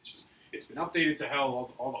 It's been updated to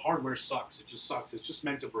hell. All the hardware sucks. It just sucks. It's just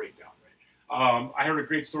meant to break down, right? I heard a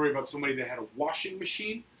great story about somebody that had a washing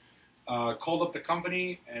machine, called up the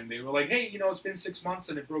company, and they were like, hey, you know, it's been 6 months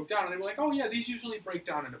and it broke down. And they were like, oh, yeah, these usually break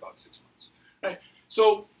down in about 6 months, right?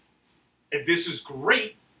 So if this is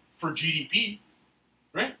great for GDP,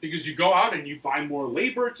 right? Because you go out and you buy more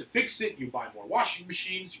labor to fix it, you buy more washing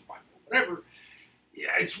machines, you buy more whatever, yeah,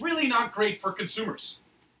 it's really not great for consumers.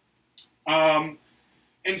 And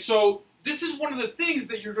so this is one of the things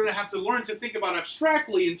that you're going to have to learn to think about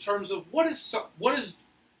abstractly in terms of what is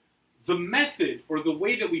the method or the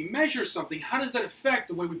way that we measure something. How does that affect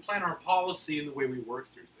the way we plan our policy and the way we work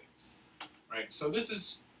through things, right? So this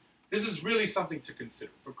is really something to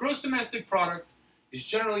consider. But gross domestic product is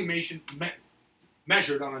generally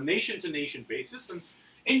measured on a nation-to-nation basis, and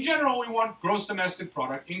in general, we want gross domestic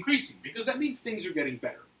product increasing because that means things are getting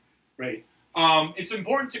better, right? It's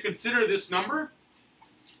important to consider this number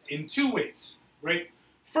in two ways, right?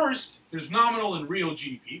 First, there's nominal and real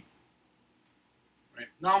GDP, right?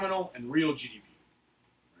 Nominal and real GDP.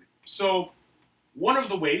 Right? So one of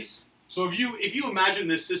the ways, so if you imagine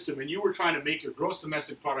this system and you were trying to make your gross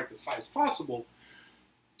domestic product as high as possible,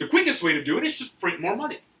 the quickest way to do it is just print more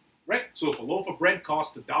money, right? So if a loaf of bread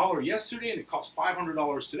cost $1 yesterday and it costs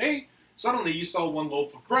 $500 today, suddenly you sell one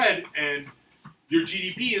loaf of bread and your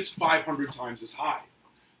GDP is 500 times as high.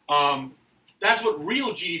 That's what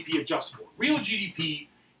real GDP adjusts for. Real GDP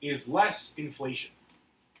is less inflation,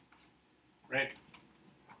 right?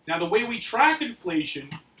 Now, the way we track inflation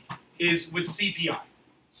is with CPI.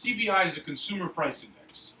 CPI is a consumer price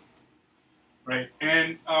index, right?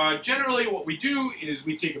 And generally what we do is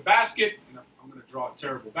we take a basket, and I'm going to draw a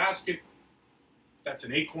terrible basket. That's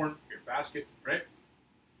an acorn, your basket, right?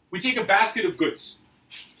 We take a basket of goods,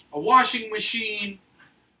 a washing machine,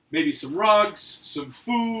 maybe some rugs, some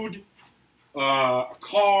food, a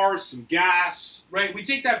car, some gas, right? We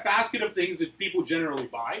take that basket of things that people generally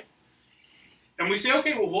buy, and we say,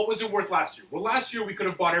 okay, well, what was it worth last year? Well, last year we could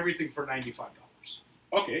have bought everything for $95.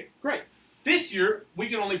 Okay, great. This year, we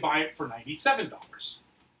can only buy it for $97,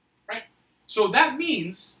 right? So that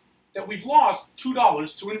means that we've lost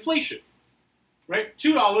 $2 to inflation, right?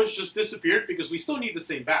 $2 just disappeared because we still need the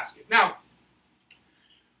same basket. Now,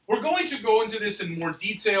 we're going to go into this in more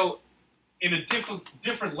detail in a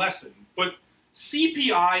different lesson, but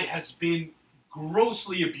CPI has been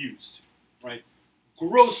grossly abused, right?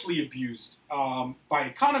 Grossly abused by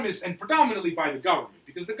economists and predominantly by the government,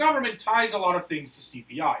 because the government ties a lot of things to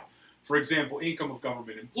CPI. For example, income of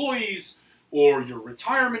government employees, or your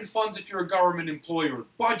retirement funds if you're a government employee, or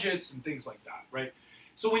budgets and things like that, right?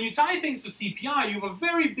 So when you tie things to CPI, you have a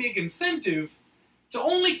very big incentive to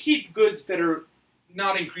only keep goods that are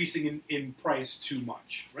not increasing in price too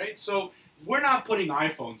much, right? So we're not putting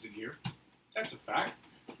iPhones in here. That's a fact.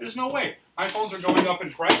 There's no way. iPhones are going up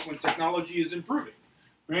in price when technology is improving,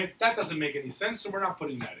 right? That doesn't make any sense, so we're not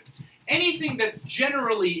putting that in. Anything that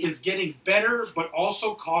generally is getting better but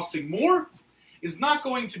also costing more is not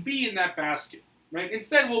going to be in that basket, right?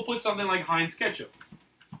 Instead, we'll put something like Heinz ketchup,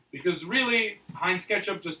 because really, Heinz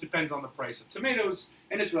ketchup just depends on the price of tomatoes,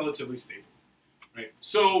 and it's relatively stable, right?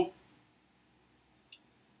 So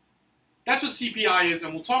that's what CPI is,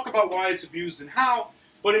 and we'll talk about why it's abused and how,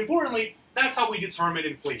 but importantly, that's how we determine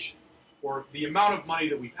inflation, or the amount of money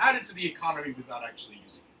that we've added to the economy without actually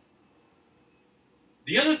using it.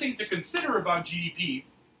 The other thing to consider about GDP,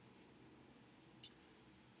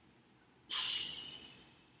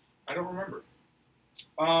 I don't remember.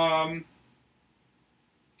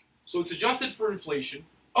 So it's adjusted for inflation.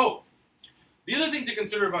 Oh, the other thing to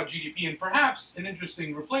consider about GDP, and perhaps an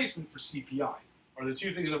interesting replacement for CPI, are the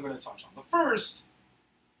two things I'm going to touch on. The first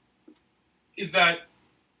is that,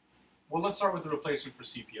 well, let's start with the replacement for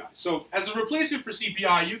CPI. So as a replacement for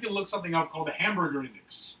CPI, you can look something up called the Hamburger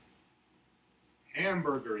Index.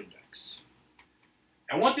 Hamburger Index.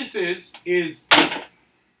 And what this is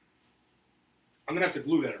I'm going to have to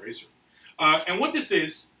glue that eraser. And what this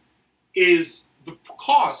is the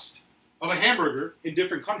cost of a hamburger in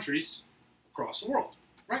different countries across the world,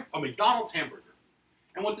 right? A McDonald's hamburger.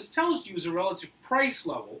 And what this tells you is a relative price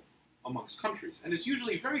level amongst countries, and it's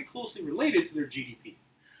usually very closely related to their GDP.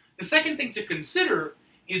 The second thing to consider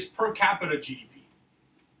is per capita GDP.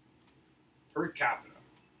 Per capita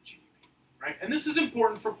GDP, right? And this is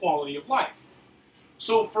important for quality of life.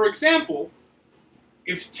 So, for example,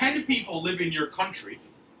 if 10 people live in your country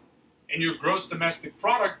and your gross domestic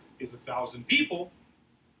product is 1,000 people,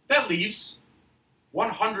 that leaves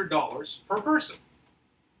 $100 per person,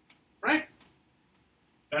 right?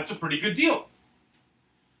 That's a pretty good deal.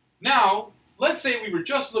 Now, let's say we were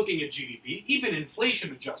just looking at GDP, even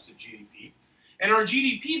inflation-adjusted GDP, and our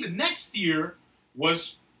GDP the next year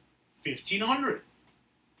was 1,500.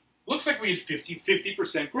 Looks like we had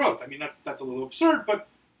 50% growth. I mean, that's a little absurd, but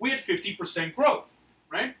we had 50% growth,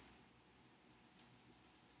 right?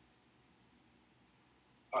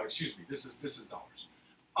 Excuse me, this is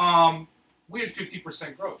dollars. We had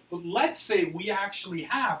 50% growth, but let's say we actually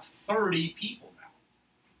have 30 people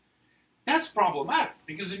now. That's problematic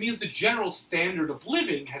because it means the general standard of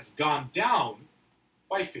living has gone down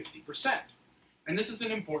by 50%. And this is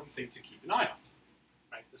an important thing to keep an eye on.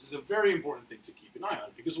 Right? This is a very important thing to keep an eye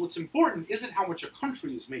on because what's important isn't how much a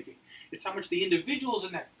country is making. It's how much the individuals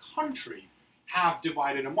in that country have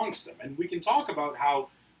divided amongst them. And we can talk about how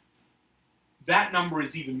that number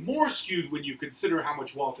is even more skewed when you consider how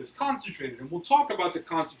much wealth is concentrated. And we'll talk about the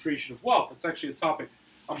concentration of wealth. That's actually a topic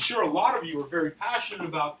I'm sure a lot of you are very passionate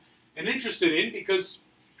about and interested in because,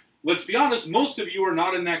 let's be honest, most of you are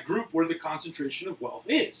not in that group where the concentration of wealth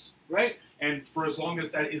is, right? And for as long as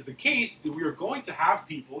that is the case, we are going to have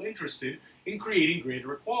people interested in creating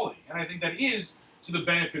greater equality. And I think that is to the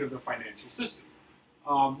benefit of the financial system.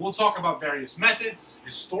 We'll talk about various methods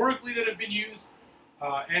historically that have been used,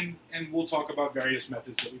 and we'll talk about various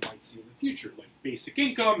methods that we might see in the future, like basic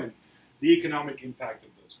income and the economic impact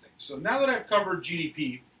of those things. So now that I've covered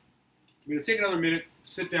GDP, I'm going to take another minute,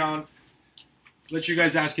 sit down, let you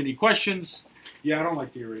guys ask any questions. Yeah, I don't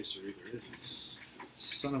like the eraser either. It's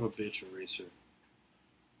son of a bitch eraser.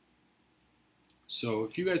 So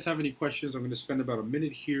if you guys have any questions, I'm going to spend about a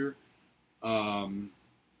minute here.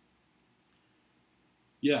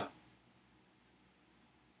 Yeah.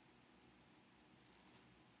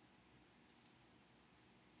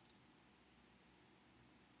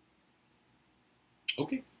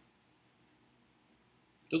 Okay.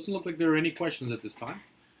 Doesn't look like there are any questions at this time.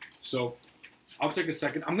 So I'll take a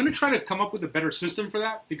second. I'm going to try to come up with a better system for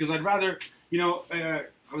that because I'd rather, I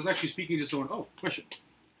was actually speaking to someone. Oh, question.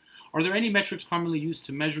 Are there any metrics commonly used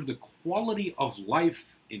to measure the quality of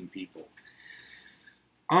life in people?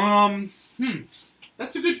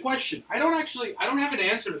 That's a good question. I don't have an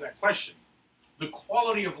answer to that question. The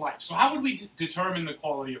quality of life. So how would we determine the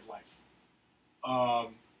quality of life?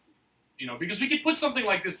 Because we could put something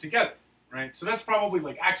like this together, right? So that's probably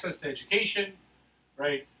like access to education,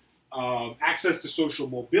 right? Access to social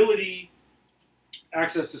mobility,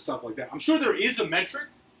 access to stuff like that. I'm sure there is a metric,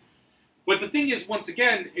 but the thing is, once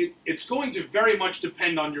again, it's going to very much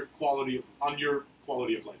depend on your quality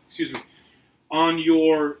of life. Excuse me, on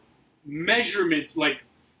your measurement.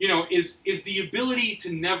 Is the ability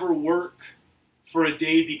to never work for a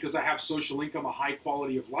day because I have social income a high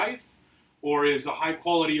quality of life, or is a high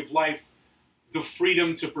quality of life the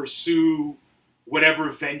freedom to pursue whatever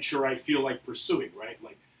venture I feel like pursuing, right?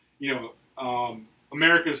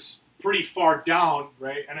 America's pretty far down,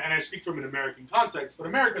 right? And I speak from an American context, but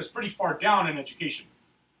America's pretty far down in education,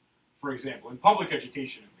 for example, in public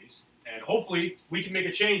education at least. And hopefully we can make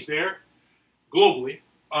a change there globally,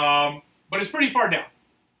 but it's pretty far down.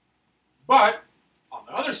 But on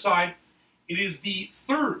the other side, it is the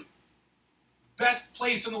third best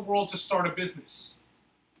place in the world to start a business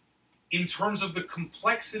in terms of the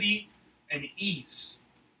complexity and ease,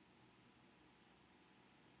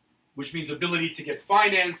 which means ability to get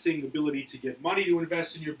financing, ability to get money to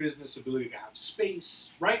invest in your business, ability to have space,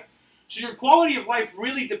 right? So your quality of life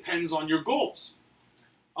really depends on your goals.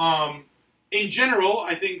 In general,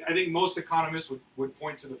 I think most economists would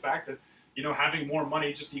point to the fact that having more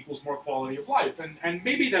money just equals more quality of life, and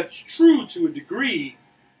maybe that's true to a degree.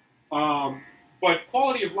 But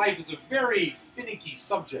quality of life is a very finicky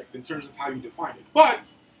subject in terms of how you define it. But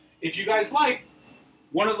if you guys like,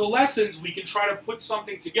 one of the lessons we can try to put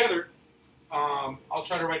something together. I'll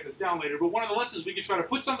try to write this down later. But one of the lessons we can try to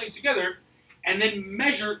put something together and then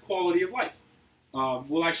measure quality of life.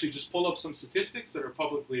 We'll actually just pull up some statistics that are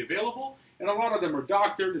publicly available, and a lot of them are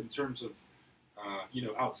doctored in terms of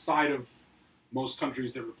outside of most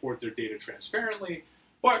countries that report their data transparently.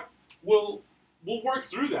 But we'll work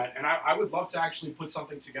through that, and I would love to actually put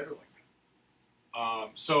something together like that.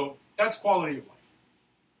 So that's quality of life,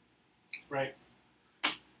 right?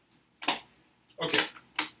 Okay,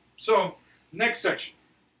 so next section.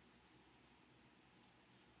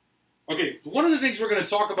 Okay, one of the things we're going to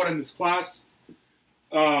talk about in this class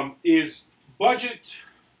is budget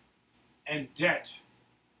and debt.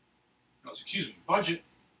 No, excuse me, budget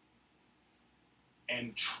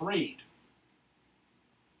and trade.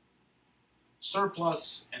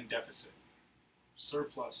 Surplus and deficit.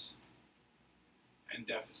 Surplus and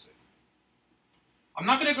deficit. I'm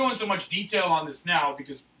not going to go into much detail on this now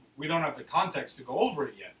because we don't have the context to go over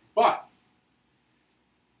it yet. But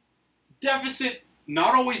deficit,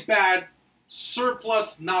 not always bad.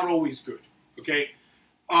 Surplus, not always good. Okay?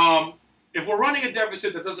 If we're running a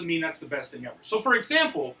deficit, that doesn't mean that's the best thing ever. So for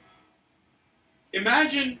example,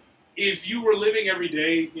 imagine if you were living every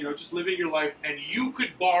day, just living your life, and you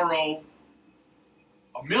could borrow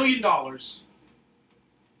 $1 million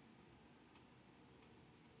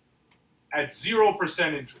at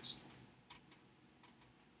 0% interest.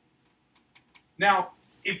 Now,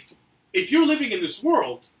 if if you're living in this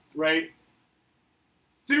world, right,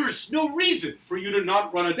 there is no reason for you to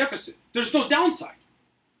not run a deficit. There's no downside.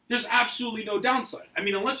 There's absolutely no downside. I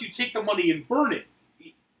mean, unless you take the money and burn it,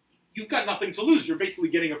 you've got nothing to lose. You're basically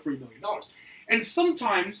getting a free $1 million. And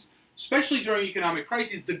sometimes, especially during economic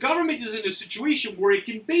crises, the government is in a situation where it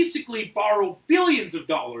can basically borrow billions of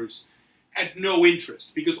dollars at no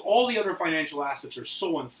interest because all the other financial assets are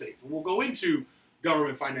so unsafe. And we'll go into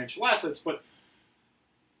government financial assets, but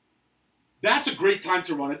that's a great time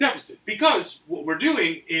to run a deficit because what we're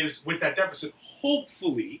doing is with that deficit,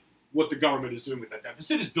 hopefully what the government is doing with that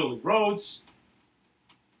deficit is building roads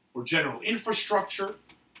or general infrastructure,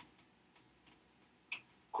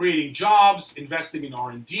 creating jobs, investing in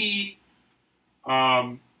R&D,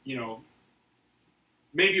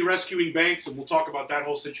 maybe rescuing banks, and we'll talk about that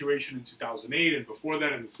whole situation in 2008 and before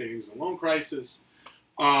that in the savings and loan crisis.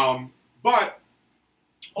 But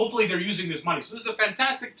hopefully they're using this money. So this is a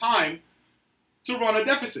fantastic time to run a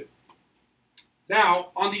deficit. Now,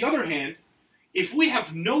 on the other hand, if we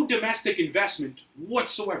have no domestic investment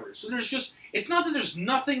whatsoever, so it's not that there's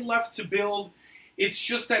nothing left to build, it's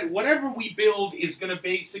just that whatever we build is going to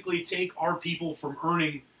basically take our people from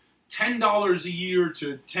earning $10 a year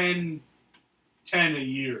to $10 a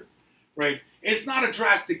year, right? It's not a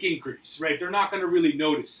drastic increase, right? They're not going to really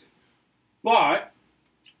notice it. But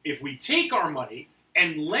if we take our money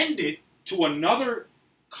and lend it to another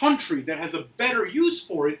country that has a better use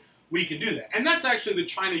for it, we can do that. And that's actually the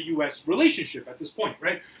China-US relationship at this point,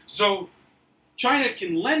 right? So China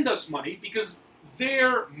can lend us money because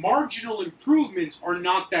their marginal improvements are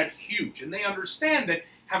not that huge. And they understand that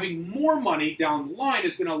having more money down the line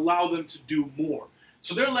is going to allow them to do more.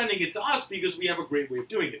 So they're lending it to us because we have a great way of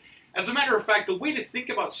doing it. As a matter of fact, the way to think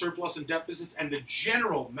about surplus and deficits and the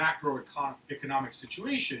general macroeconomic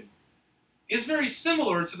situation is very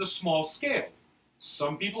similar to the small scale.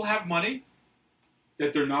 Some people have money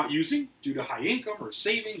that they're not using due to high income or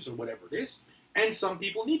savings or whatever it is, and some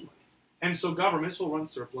people need money. And so governments will run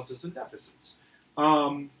surpluses and deficits.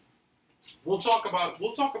 We'll talk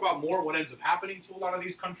about more what ends up happening to a lot of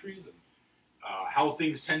these countries and how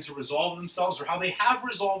things tend to resolve themselves or how they have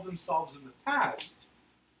resolved themselves in the past.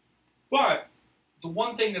 But the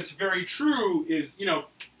one thing that's very true is,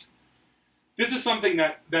 this is something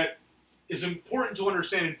that is important to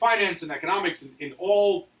understand in finance and economics and in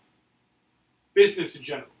all business in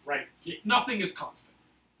general, right? Nothing is constant.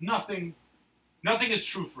 Nothing is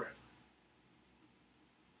true forever.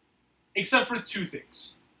 Except for two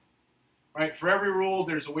things, right? For every rule,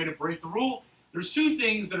 there's a way to break the rule. There's two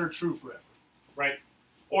things that are true forever, right?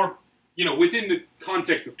 Or, within the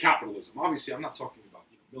context of capitalism. Obviously, I'm not talking about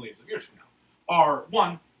millions of years from now. Are,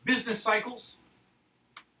 one, business cycles.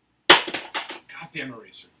 Goddamn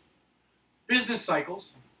eraser. Business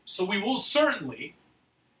cycles. So we will certainly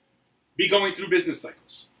be going through business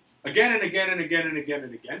cycles. Again and again and again and again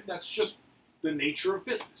and again. That's just the nature of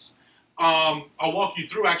business. I'll walk you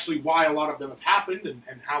through actually why a lot of them have happened and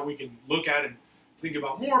how we can look at and think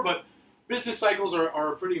about more, but business cycles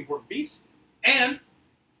are a pretty important piece. And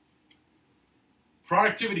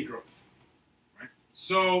productivity growth, right?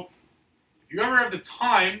 So if you ever have the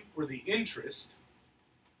time or the interest,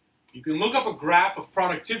 you can look up a graph of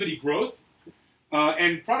productivity growth,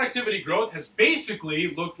 and productivity growth has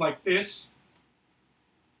basically looked like this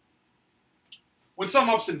with some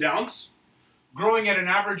ups and downs, growing at an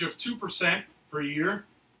average of 2% per year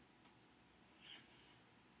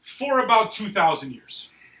for about 2,000 years.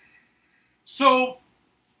 So,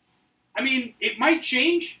 I mean, it might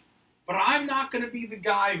change, but I'm not going to be the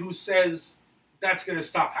guy who says that's going to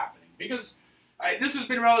stop happening because this has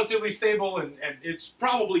been relatively stable and it's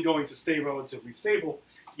probably going to stay relatively stable.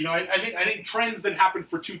 I think trends that happen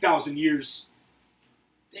for 2,000 years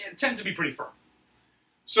tend to be pretty firm.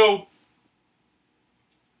 So,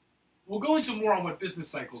 we'll go into more on what business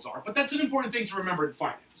cycles are, but that's an important thing to remember in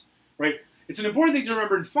finance, right? It's an important thing to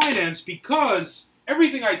remember in finance because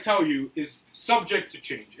everything I tell you is subject to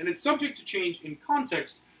change, and it's subject to change in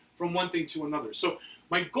context from one thing to another. So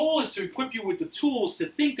my goal is to equip you with the tools to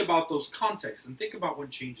think about those contexts and think about when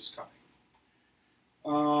change is coming.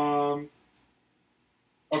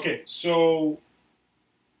 Okay, so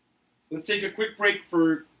let's take a quick break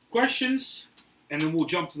for questions, and then we'll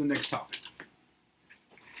jump to the next topic.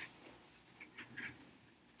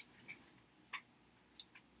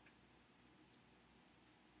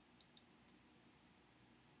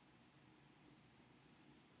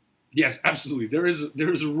 Yes, absolutely. There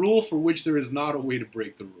is a rule for which there is not a way to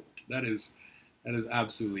break the rule. That is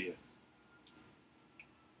absolutely it.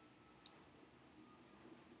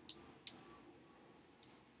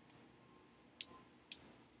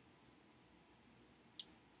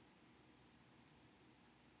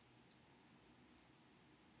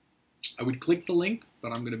 I would click the link,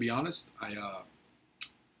 but I'm going to be honest, I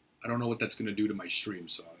don't know what that's going to do to my stream,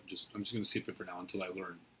 so I'm just going to skip it for now until I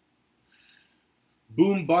learn.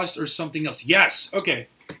 Boom, bust, or something else. Yes. Okay.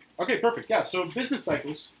 Okay, perfect. Yeah, so business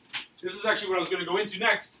cycles. This is actually what I was going to go into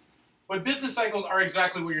next. But business cycles are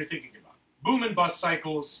exactly what you're thinking about. Boom and bust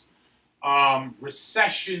cycles,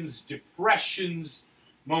 recessions, depressions,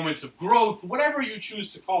 moments of growth, whatever you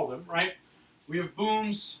choose to call them, right? We have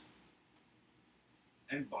booms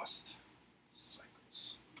and bust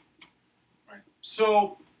cycles. Right?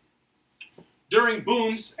 So during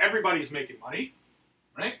booms, everybody's making money,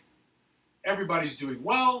 right? Everybody's doing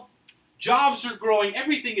well. Jobs are growing.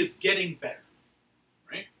 Everything is getting better,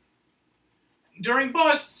 right? During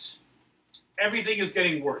busts, everything is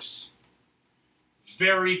getting worse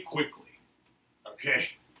very quickly, okay?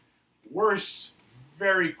 Worse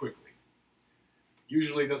very quickly.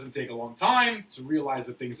 Usually it doesn't take a long time to realize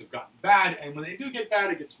that things have gotten bad, and when they do get bad,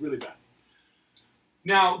 it gets really bad.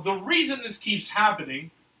 Now, the reason this keeps happening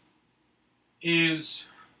is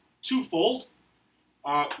twofold.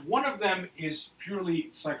 One of them is purely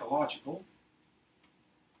psychological.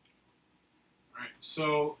 All right,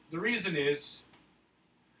 so the reason is,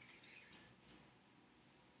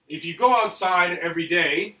 if you go outside every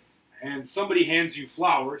day and somebody hands you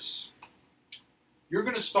flowers, you're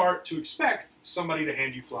going to start to expect somebody to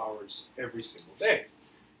hand you flowers every single day.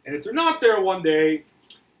 And if they're not there one day,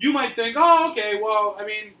 you might think, oh, okay, well, I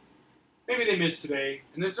mean, maybe they missed today.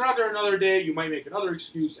 And if they're not there another day, you might make another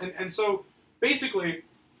excuse. And so basically,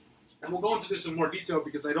 and we'll go into this in more detail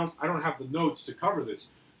because I don't have the notes to cover this,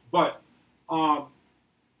 but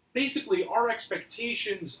basically our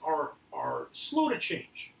expectations are slow to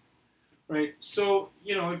change. Right, so,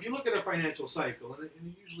 you know, if you look at a financial cycle, and it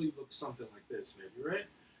usually looks something like this, maybe, right?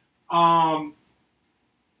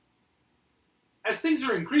 As things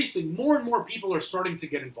are increasing, more and more people are starting to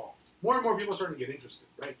get involved. More and more people are starting to get interested,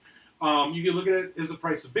 right? You can look at it as the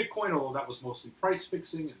price of Bitcoin, although that was mostly price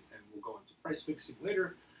fixing, and we'll go into price fixing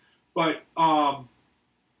later. But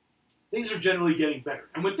things are generally getting better.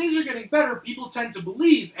 And when things are getting better, people tend to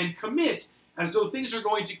believe and commit as though things are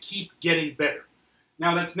going to keep getting better.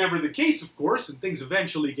 Now, that's never the case, of course, and things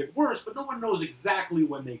eventually get worse, but no one knows exactly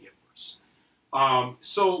when they get worse.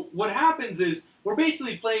 So what happens is we're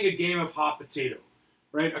basically playing a game of hot potato,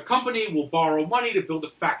 right? A company will borrow money to build a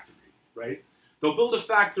factory, right? They'll build a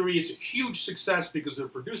factory. It's a huge success because they're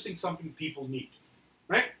producing something people need,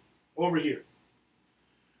 right? Over here.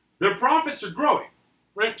 Their profits are growing,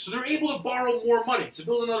 right? So they're able to borrow more money to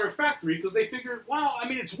build another factory because they figured, well, I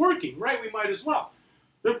mean, it's working, right? We might as well.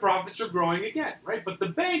 Their profits are growing again, right? But the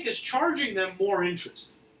bank is charging them more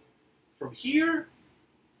interest. From here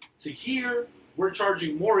to here, we're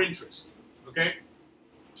charging more interest, okay?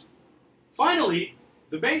 Finally,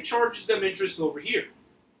 the bank charges them interest over here.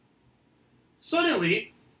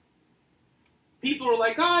 Suddenly, people are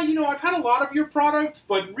like, you know, I've had a lot of your product,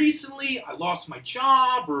 but recently I lost my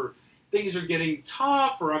job, or things are getting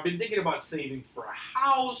tough, or I've been thinking about saving for a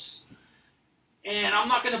house, and I'm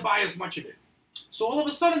not going to buy as much of it. So all of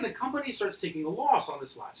a sudden, the company starts taking a loss on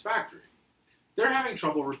this last factory. They're having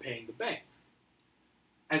trouble repaying the bank.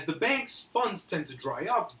 As the bank's funds tend to dry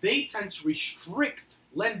up, they tend to restrict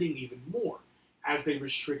lending even more. As they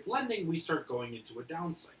restrict lending, we start going into a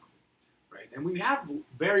down cycle, right? And we have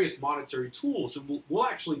various monetary tools, and we'll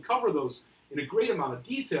actually cover those in a great amount of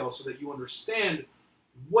detail so that you understand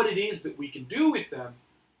what it is that we can do with them.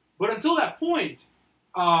 But until that point,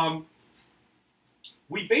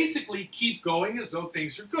 we basically keep going as though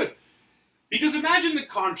things are good. Because imagine the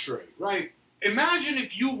contrary, right? Imagine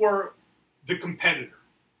if you were the competitor,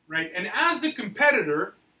 right? And as the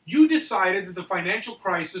competitor, you decided that the financial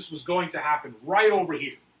crisis was going to happen right over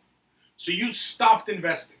here. So you stopped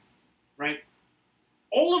investing, right?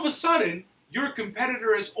 All of a sudden, your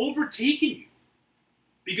competitor has overtaken you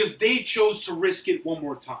because they chose to risk it one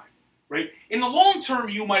more time, right? In the long term,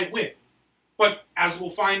 you might win. But as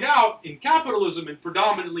we'll find out, in capitalism and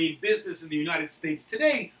predominantly in business in the United States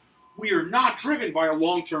today, we are not driven by a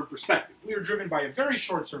long-term perspective. We are driven by a very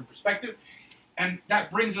short-term perspective. And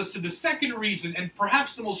that brings us to the second reason, and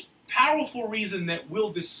perhaps the most powerful reason that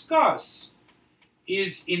we'll discuss,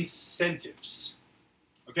 is incentives.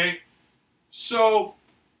 Okay? So,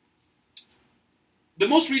 the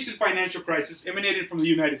most recent financial crisis emanated from the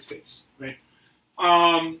United States, right?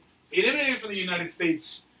 It emanated from the United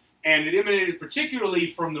States, and it emanated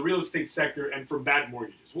particularly from the real estate sector and from bad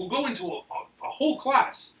mortgages. We'll go into a whole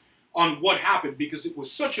class on what happened because it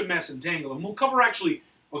was such a mess and tangle. And we'll cover actually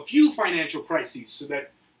a few financial crises so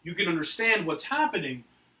that you can understand what's happening.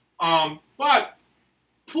 But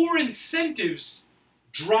poor incentives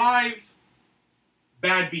drive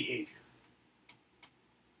bad behavior,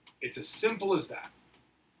 It's as simple as that.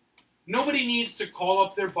 Nobody needs to call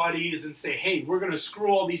up their buddies and say, hey, we're going to screw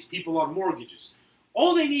all these people on mortgages.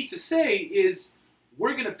 All they need to say is,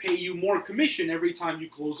 we're going to pay you more commission every time you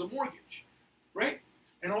close a mortgage, right?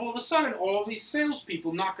 And all of a sudden, all of these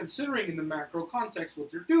salespeople, not considering in the macro context what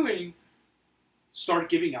they're doing, start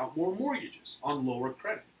giving out more mortgages on lower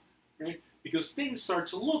credit, right? Because things start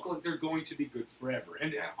to look like they're going to be good forever.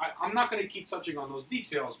 And I'm not going to keep touching on those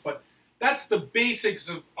details, but that's the basics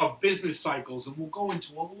of business cycles, and we'll go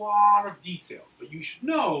into a lot of detail. But you should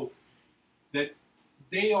know that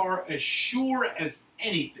they are as sure as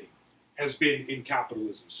anything has been in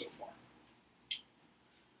capitalism so far.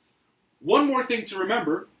 One more thing to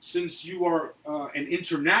remember, since you are an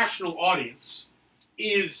international audience,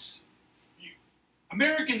 is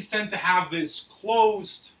Americans tend to have this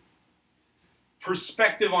closed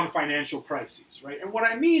perspective on financial crises, right? And what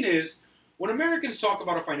I mean is, when Americans talk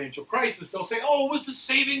about a financial crisis, they'll say, oh, it was the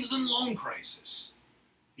savings and loan crisis.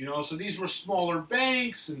 You know, so these were smaller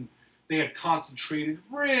banks, and they had concentrated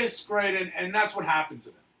risk, right? And that's what happened to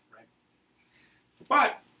them, right?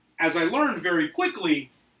 But, as I learned very quickly,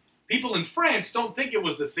 people in France don't think it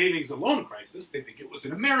was the savings and loan crisis. They think it was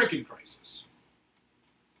an American crisis,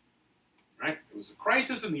 right? It was a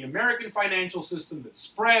crisis in the American financial system that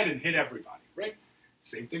spread and hit everybody, right?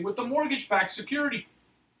 Same thing with the mortgage-backed security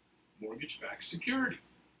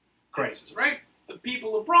crisis, right? The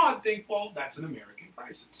people abroad think, well, that's an American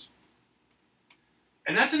crisis.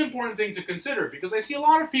 And that's an important thing to consider, because I see a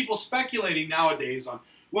lot of people speculating nowadays on,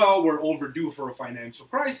 well, we're overdue for a financial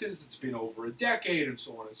crisis, it's been over a decade, and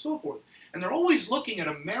so on and so forth. And they're always looking at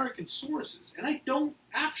American sources, and I don't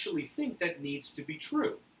actually think that needs to be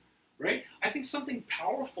true, right? I think something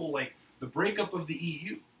powerful like the breakup of the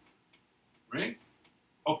EU, right?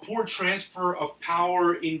 A poor transfer of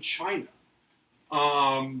power in China,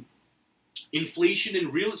 inflation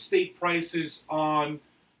in real estate prices on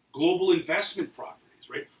global investment properties,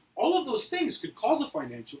 right? All of those things could cause a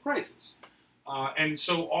financial crisis. And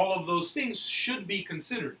so all of those things should be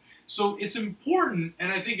considered. So it's important,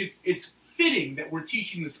 and I think it's fitting that we're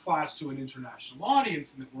teaching this class to an international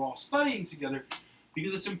audience and that we're all studying together,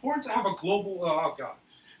 because it's important to have a global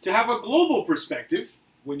perspective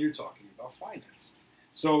when you're talking about finance.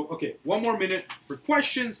 So, okay, one more minute for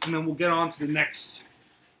questions, and then we'll get on to the next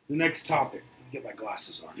topic. Let me get my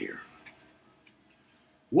glasses on here.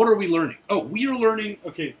 What are we learning? Oh, we are learning,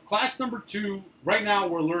 okay, class number 2. Right now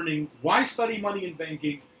we're learning why study money in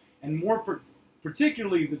banking, and more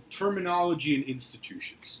particularly the terminology in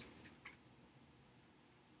institutions.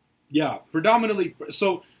 Yeah, predominantly.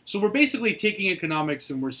 So we're basically taking economics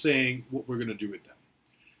and we're saying what we're going to do with them.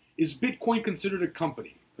 Is Bitcoin considered a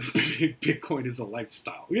company? Bitcoin is a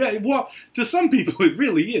lifestyle. Yeah, well, to some people it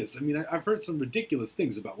really is. I mean, I've heard some ridiculous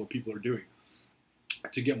things about what people are doing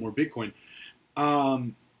to get more Bitcoin.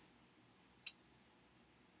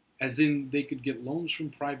 As in, they could get loans from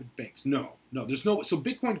private banks. No, there's no. So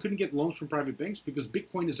Bitcoin couldn't get loans from private banks because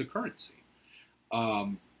Bitcoin is a currency.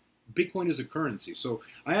 Bitcoin is a currency. So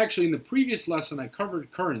I actually, in the previous lesson, I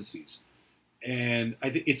covered currencies, and I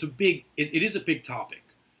think it's a big. It is a big topic.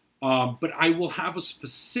 But I will have a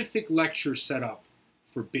specific lecture set up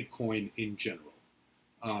for Bitcoin in general,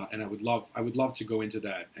 and I would love to go into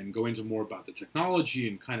that and go into more about the technology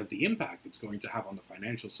and kind of the impact it's going to have on the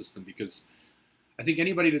financial system, because I think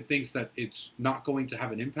anybody that thinks that it's not going to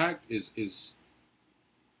have an impact is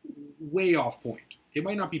way off point. It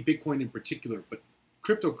might not be Bitcoin in particular, but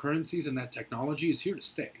cryptocurrencies and that technology is here to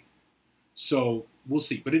stay. So we'll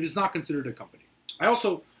see, but it is not considered a company. I'm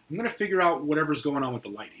going to figure out whatever's going on with the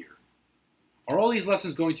light here. Are all these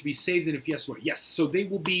lessons going to be saved? And if yes, what? Yes. So they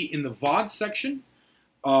will be in the VOD section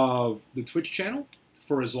of the Twitch channel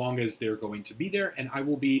for as long as they're going to be there. And I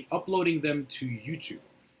will be uploading them to YouTube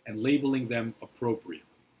and labeling them appropriately.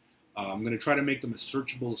 I'm going to try to make them as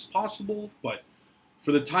searchable as possible. But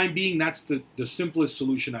for the time being, that's the simplest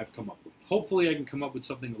solution I've come up with. Hopefully I can come up with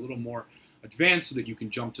something a little more advanced so that you can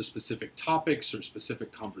jump to specific topics or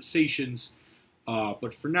specific conversations.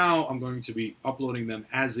 But for now, I'm going to be uploading them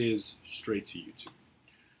as is straight to YouTube.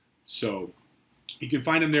 So you can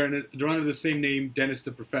find them there, and they're under the same name, Dennis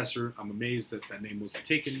the Professor. I'm amazed that that name wasn't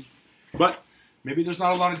taken. But maybe there's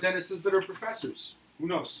not a lot of Dennises that are professors. Who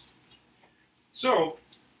knows? So,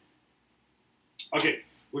 okay,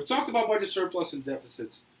 we've talked about budget surplus and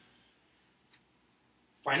deficits.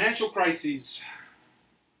 Financial crises.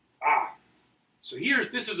 So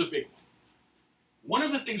this is a big one. One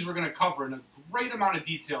of the things we're going to cover in a great amount of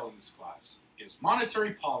detail in this class is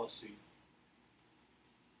monetary policy,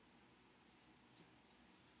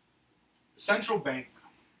 the central bank,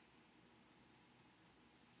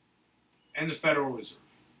 and the Federal Reserve.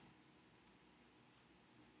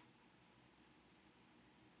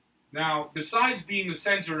 Now, besides being the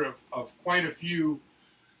center of quite a few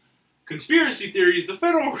conspiracy theories, the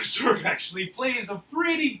Federal Reserve actually plays a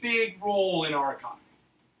pretty big role in our economy,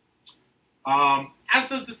 as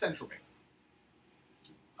does the central bank,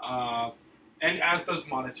 and as does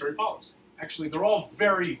monetary policy. Actually, they're all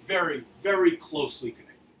very, very, very closely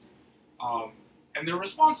connected, and they're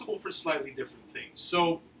responsible for slightly different things.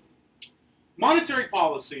 So, monetary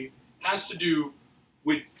policy has to do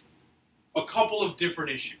with a couple of different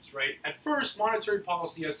issues, right? At first, monetary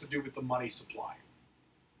policy has to do with the money supply.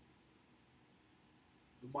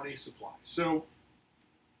 The money supply. So,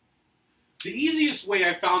 the easiest way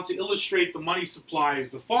I found to illustrate the money supply is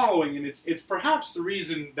the following, and it's perhaps the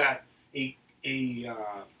reason that a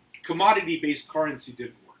commodity-based currency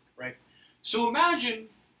didn't work, right? So imagine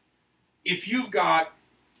if you've got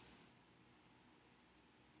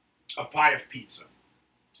a pie of pizza,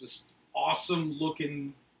 just awesome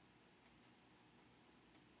looking.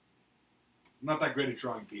 I'm not that great at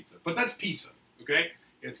drawing pizza, but that's pizza, okay?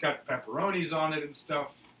 It's got pepperonis on it and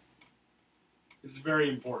stuff. This is very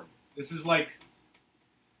important. This is like,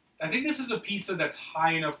 I think this is a pizza that's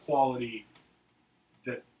high enough quality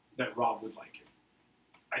that Rob would like it.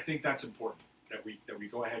 I think that's important that we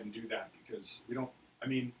go ahead and do that, because we don't. I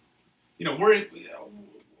mean, you know, we're in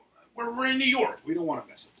New York. We don't want to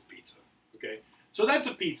mess up the pizza. Okay, so that's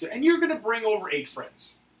a pizza, and you're going to bring over 8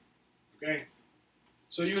 friends. Okay,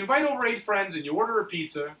 so you invite over 8 friends, and you order a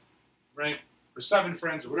pizza, right? Or 7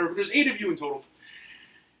 friends, or whatever. There's 8 of you in total,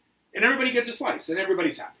 and everybody gets a slice, and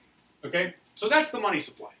everybody's happy. Okay, so that's the money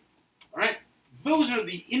supply. All right, those are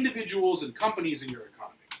the individuals and companies in your economy.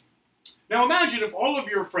 Now imagine if all of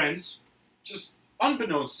your friends, just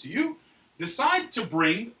unbeknownst to you, decide to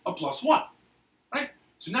bring a +1, right?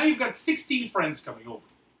 So now you've got 16 friends coming over.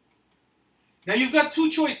 Now you've got 2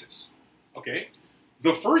 choices, okay?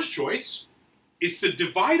 The first choice is to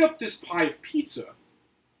divide up this pie of pizza,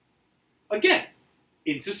 again,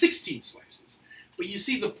 into 16 slices. But you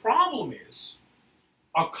see, the problem is,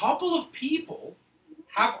 a couple of people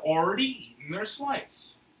have already eaten their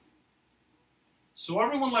slice. So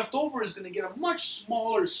everyone left over is going to get a much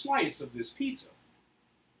smaller slice of this pizza.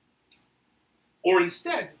 Or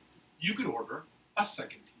instead, you could order a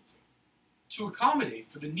second pizza to accommodate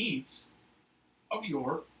for the needs of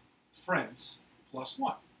your friends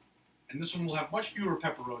 +1. And this one will have much fewer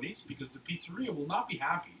pepperonis, because the pizzeria will not be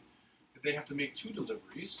happy that they have to make 2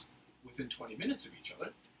 deliveries within 20 minutes of each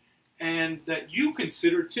other, and that you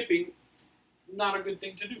consider tipping not a good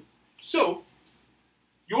thing to do. So,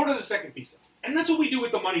 you order the second pizza. And that's what we do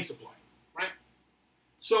with the money supply, right?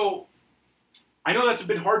 So, I know that's a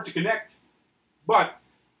bit hard to connect, but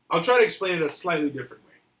I'll try to explain it a slightly different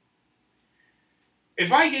way.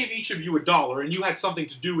 If I gave each of you $1 and you had something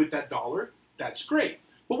to do with that $1, that's great.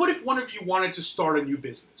 But what if one of you wanted to start a new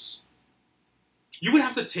business? You would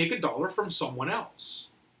have to take $1 from someone else.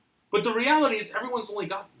 But the reality is everyone's only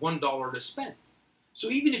got $1 to spend. So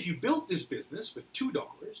even if you built this business with $2,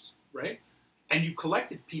 right, and you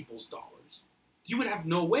collected people's dollars, you would have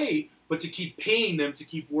no way but to keep paying them to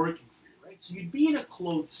keep working for you, right? So you'd be in a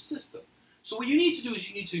closed system. So what you need to do is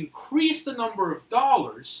you need to increase the number of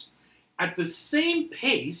dollars at the same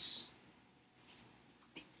pace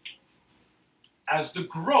as the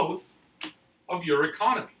growth of your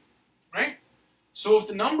economy, right? So if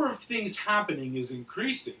the number of things happening is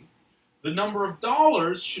increasing, the number of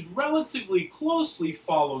dollars should relatively closely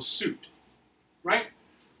follow suit, right?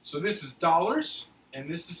 So this is dollars, and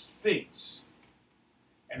this is things.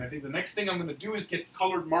 And I think the next thing I'm going to do is get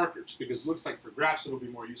colored markers, because it looks like for graphs it'll be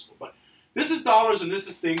more useful. But this is dollars, and this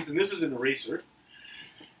is things, and this is an eraser.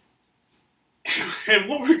 And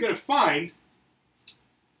what we're going to find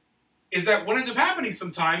is that what ends up happening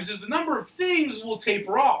sometimes is the number of things will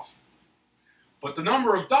taper off, but the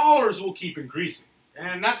number of dollars will keep increasing.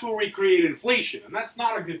 And that's where we create inflation, and that's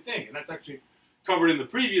not a good thing. And that's actually covered in the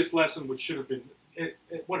previous lesson, which should have been,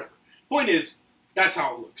 whatever. Point is, that's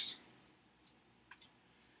how it looks.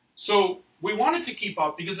 So we want it to keep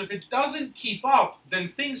up, because if it doesn't keep up, then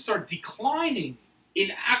things start declining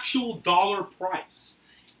in actual dollar price.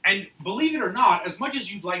 And believe it or not, as much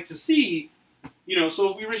as you'd like to see, you know,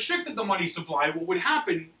 so if we restricted the money supply, what would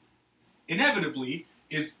happen inevitably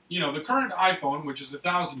is, you know, the current iPhone, which is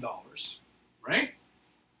 $1,000, right?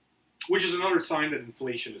 Which is another sign that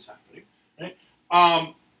inflation is happening,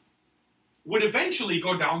 right? Would eventually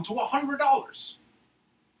go down to $100.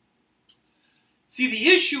 See, the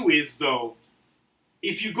issue is, though,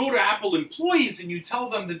 if you go to Apple employees and you tell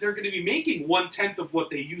them that they're going to be making 1/10 of what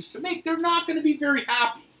they used to make, they're not going to be very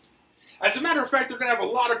happy. As a matter of fact, they're going to have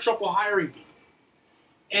a lot of trouble hiring people.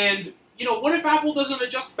 And, you know, what if Apple doesn't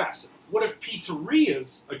adjust fast enough? what if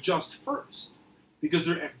pizzerias adjust first because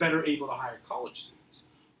they're better able to hire college students?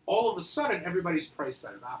 All of a sudden, everybody's priced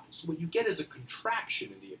out of Apple. So what you get is a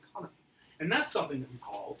contraction in the economy. And that's something that we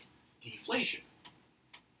call deflation.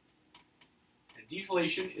 And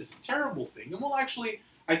deflation is a terrible thing. And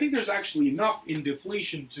I think there's actually enough in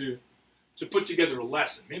deflation to put together a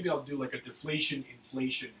lesson. Maybe I'll do like a deflation,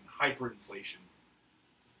 inflation, and hyperinflation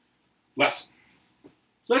lesson.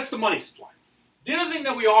 So that's the money supply. The other thing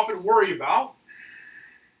that we often worry about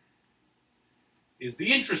is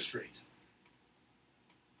the interest rate.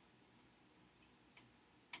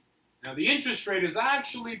 Now, the interest rate is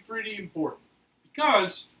actually pretty important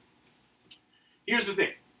because here's the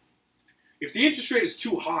thing. If the interest rate is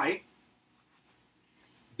too high,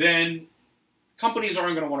 then companies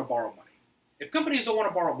aren't going to want to borrow money. If companies don't want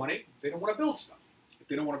to borrow money, they don't want to build stuff. If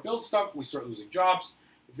they don't want to build stuff, we start losing jobs.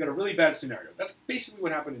 We've got a really bad scenario. That's basically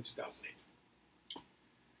what happened in 2008.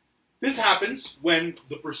 This happens when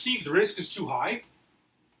the perceived risk is too high.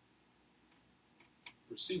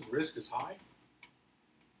 Perceived risk is high.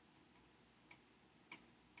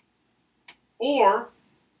 Or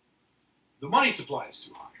the money supply is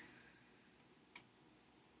too high.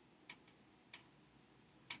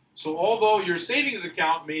 So although your savings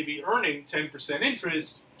account may be earning 10%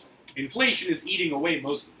 interest, inflation is eating away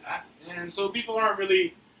most of that. And so people aren't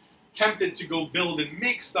really tempted to go build and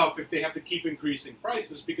make stuff if they have to keep increasing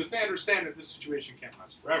prices because they understand that this situation can't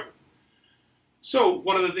last forever. So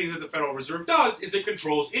one of the things that the Federal Reserve does is it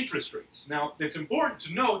controls interest rates. Now, it's important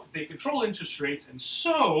to note that they control interest rates, and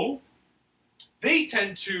so they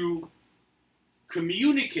tend to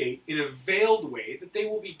communicate in a veiled way that they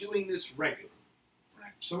will be doing this regularly.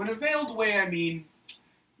 Right? So in a veiled way, I mean,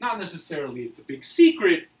 not necessarily it's a big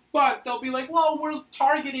secret, but they'll be like, well, we're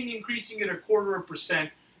targeting increasing it 0.25%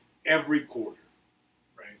 every quarter.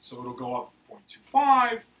 Right? So it'll go up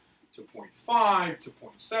 0.25 to 0.5 to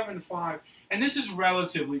 0.75, and this is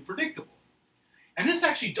relatively predictable. And this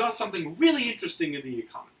actually does something really interesting in the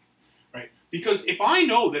economy. Right? Because if I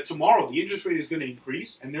know that tomorrow the interest rate is going to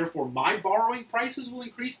increase, and therefore my borrowing prices will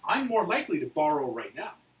increase, I'm more likely to borrow right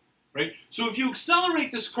now. Right? So if you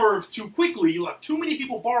accelerate this curve too quickly, you'll have too many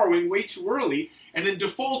people borrowing way too early and then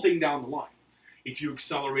defaulting down the line. If you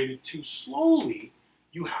accelerate it too slowly,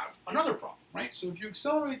 you have another problem, right? So if you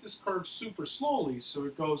accelerate this curve super slowly, so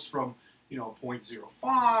it goes from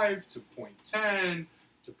 0.05 to 0.10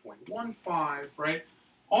 to 0.15, right?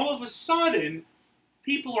 All of a sudden,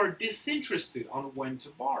 people are disinterested on when to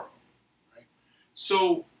borrow, right?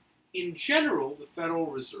 So in general, the Federal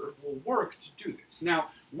Reserve will work to do this. Now,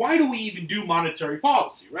 why do we even do monetary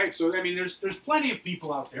policy, right? So I mean, there's plenty of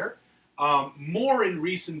people out there, more in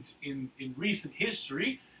recent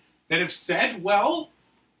history, that have said, well,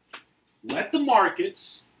 let the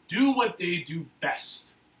markets do what they do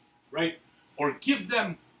best, right? Or give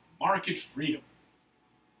them market freedom.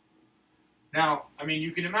 Now, I mean,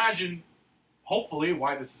 you can imagine, hopefully,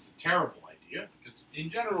 why this is a terrible idea, because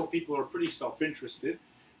in general, people are pretty self-interested,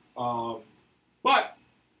 but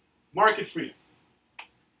market freedom.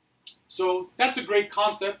 So that's a great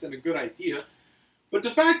concept and a good idea, but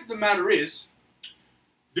the fact of the matter is,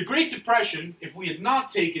 the Great Depression, if we had not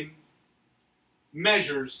taken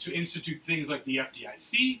measures to institute things like the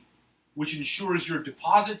FDIC, which ensures your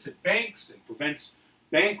deposits at banks and prevents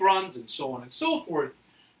bank runs and so on and so forth,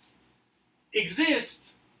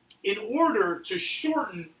 exist in order to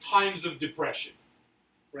shorten times of depression,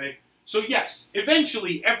 right? So yes,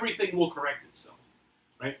 eventually everything will correct itself,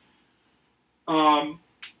 right?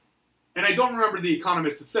 And I don't remember the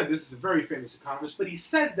economist that said this, is a very famous economist, but he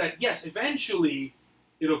said that yes, eventually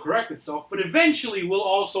it'll correct itself, but eventually we'll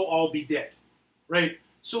also all be dead. Right?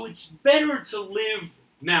 So it's better to live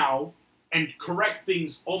now and correct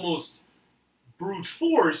things almost brute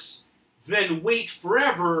force than wait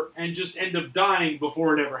forever and just end up dying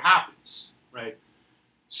before it ever happens. Right?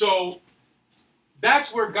 So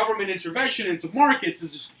that's where government intervention into markets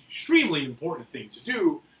is an extremely important thing to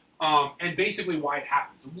do, and basically why it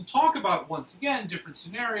happens. And we'll talk about, once again, different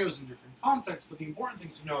scenarios and different contexts, but the important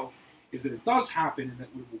thing to know is that it does happen and that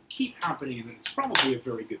it will keep happening and that it's probably a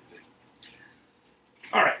very good thing.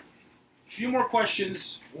 All right, a few more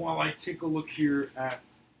questions while I take a look here at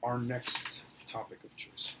our next topic of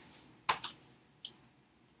choice.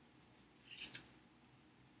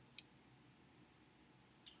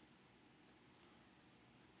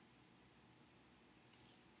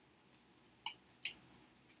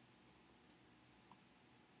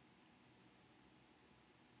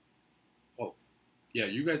 Oh, yeah,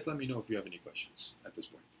 you guys let me know if you have any questions at this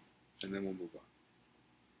point, and then we'll move on.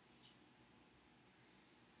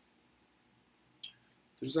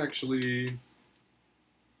 There's actually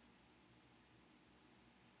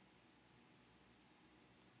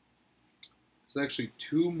There's actually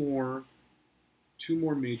two more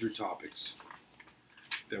major topics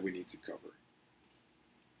that we need to cover.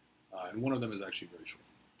 And one of them is actually very short.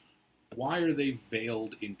 Why are they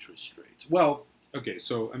veiled interest rates? Well, okay,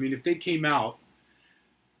 so, I mean, if they came out,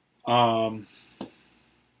 okay,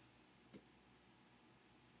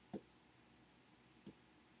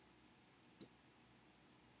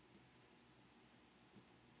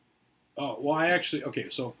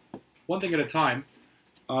 so one thing at a time.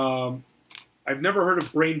 I've never heard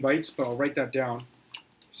of brain bites, but I'll write that down.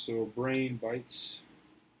 So, brain bites.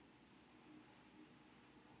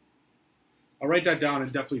 I'll write that down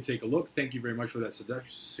and definitely take a look. Thank you very much for that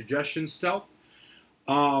suggestion, Stealth.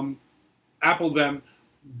 Apple them.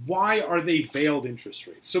 Why are they veiled interest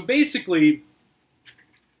rates? So basically,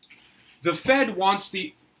 the Fed wants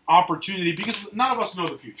the opportunity, because none of us know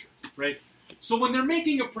the future, right? So when they're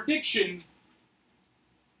making a prediction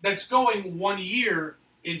that's going 1 year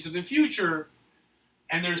into the future,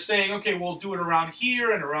 and they're saying, okay, we'll do it around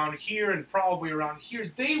here and probably around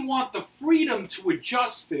here, they want the freedom to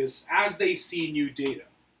adjust this as they see new data,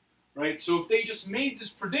 right? So if they just made this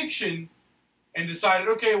prediction and decided,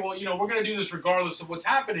 okay, well, you know, we're going to do this regardless of what's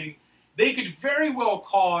happening, they could very well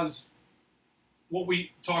cause what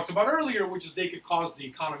we talked about earlier, which is they could cause the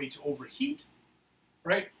economy to overheat,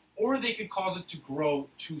 right? Or they could cause it to grow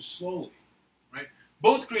too slowly, right?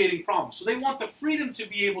 Both creating problems. So they want the freedom to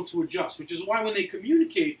be able to adjust, which is why when they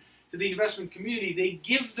communicate to the investment community, they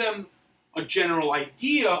give them a general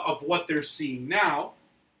idea of what they're seeing now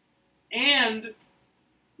and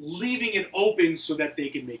leaving it open so that they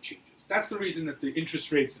can make changes. That's the reason that the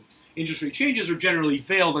interest rates and interest rate changes are generally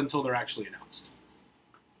veiled until they're actually announced.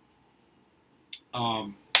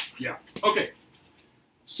 Yeah. Okay.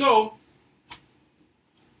 So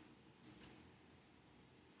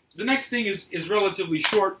the next thing is relatively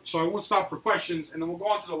short, so I won't stop for questions, and then we'll go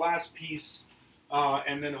on to the last piece,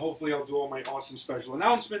 and then hopefully I'll do all my awesome special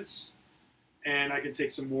announcements, and I can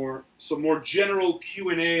take some more general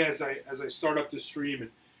Q&A as I start up this stream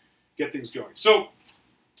and get things going. So,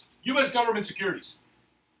 U.S. government securities.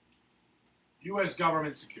 U.S.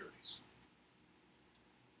 government securities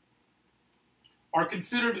are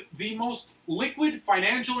considered the most liquid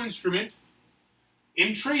financial instrument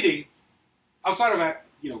in trading outside of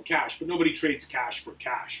cash, but nobody trades cash for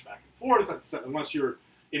cash back and forth unless you're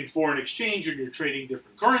in foreign exchange and you're trading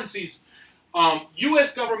different currencies.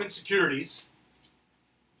 U.S. government securities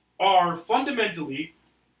are fundamentally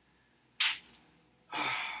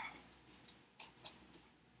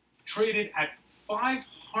traded at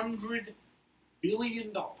 $500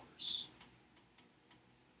 billion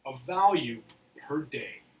of value per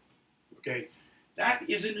day. Okay, that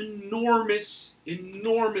is an enormous,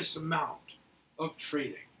 enormous amount of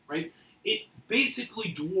trading, right? It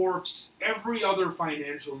basically dwarfs every other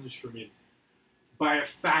financial instrument by a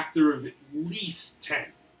factor of at least 10,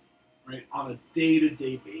 right, on a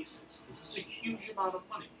day-to-day basis. This is a huge amount of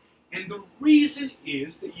money. And the reason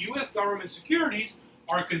is that U.S. government securities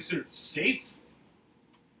are considered safe,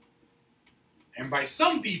 and by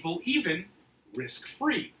some people, even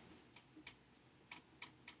risk-free.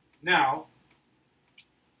 Now,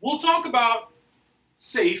 we'll talk about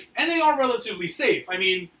safe, and they are relatively safe. I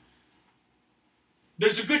mean,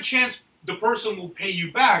 there's a good chance the person will pay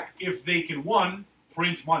you back if they can, one,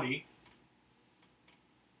 print money,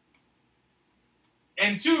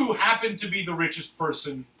 and two, happen to be the richest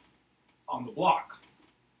person on the block,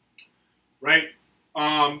 right?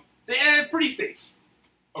 They're pretty safe,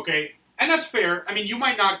 okay? And that's fair. I mean, you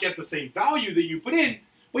might not get the same value that you put in,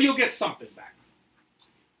 but you'll get something back.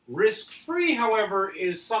 Risk-free, however,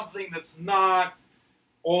 is something that's not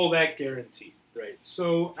all that guaranteed, right?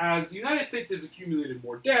 So as the United States has accumulated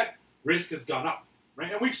more debt, risk has gone up,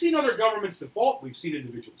 right? And we've seen other governments default. We've seen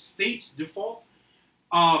individual states default.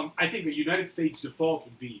 I think the United States default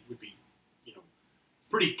would be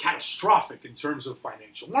pretty catastrophic in terms of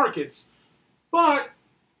financial markets, but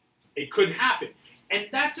it could happen. And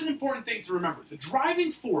that's an important thing to remember. The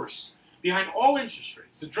driving force behind all interest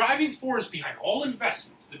rates, the driving force behind all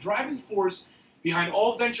investments, the driving force behind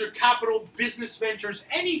all venture capital, business ventures,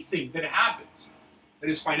 anything that happens that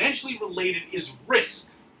is financially related is risk.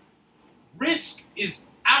 Risk is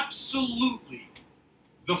absolutely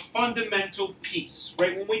the fundamental piece,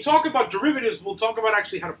 right? When we talk about derivatives, we'll talk about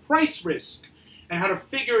actually how to price risk and how to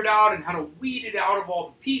figure it out and how to weed it out of all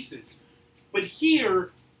the pieces. But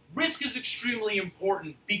here, risk is extremely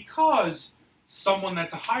important because someone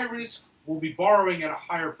that's a high risk will be borrowing at a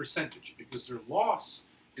higher percentage because their loss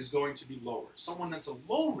is going to be lower. Someone that's a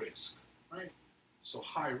low risk, right? So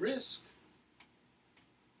high risk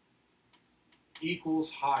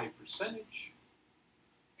equals high percentage,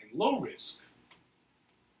 and low risk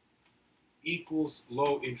equals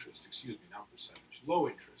low interest. Excuse me, not percentage. Low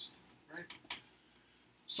interest, right?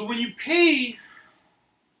 So when you pay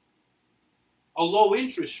a low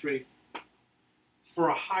interest rate for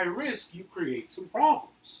a high risk, you create some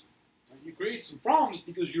problems. You create some problems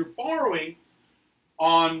because you're borrowing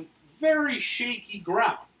on very shaky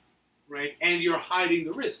ground, right? And you're hiding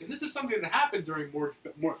the risk. And this is something that happened during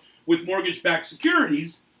with mortgage-backed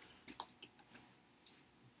securities,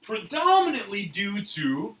 predominantly due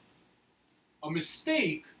to a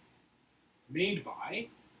mistake made by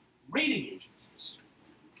rating agencies.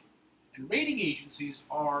 And rating agencies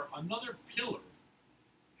are another pillar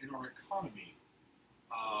in our economy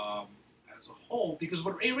as a whole, because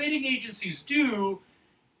what rating agencies do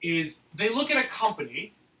is they look at a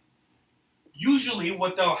company. Usually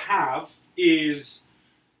what they'll have is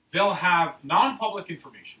they'll have non-public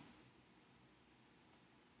information.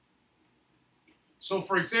 So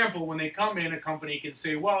for example, when they come in, a company can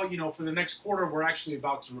say, well, you know, for the next quarter, we're actually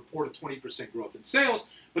about to report a 20% growth in sales,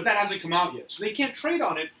 but that hasn't come out yet. So they can't trade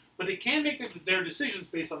on it, but they can make their decisions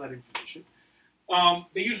based on that information.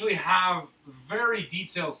 They usually have very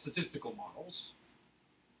detailed statistical models.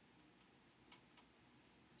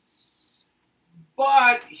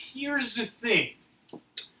 But here's the thing.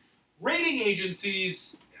 Rating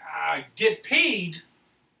agencies get paid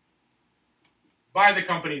by the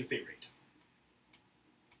companies they rate.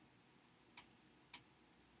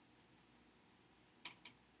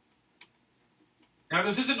 Now,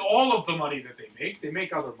 this isn't all of the money that they make. They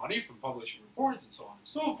make other money from publishing reports and so on and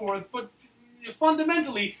so forth, but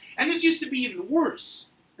fundamentally, and this used to be even worse,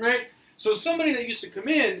 right? So somebody that used to come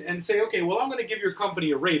in and say, okay, well, I'm going to give your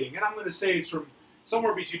company a rating, and I'm going to say it's from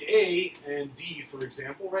somewhere between A and D, for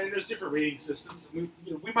example, right? And there's different rating systems. We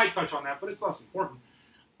might touch on that, but it's less important.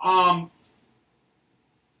 From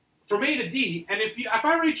A to D, and if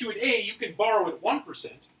I rate you at A, you can borrow at 1%,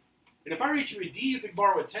 and if I rate you at D, you can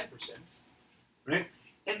borrow at 10%, right?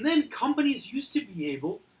 And then companies used to be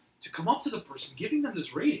able to come up to the person giving them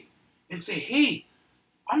this rating and say, hey,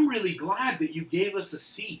 I'm really glad that you gave us a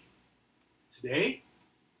C. Today,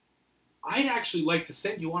 I'd actually like to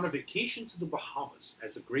send you on a vacation to the Bahamas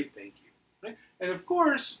as a great thank you. Right? And of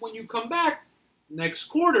course, when you come back next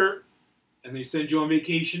quarter and they send you on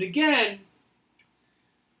vacation again,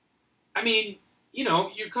 I mean, you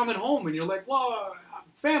know, you're coming home and you're like, well,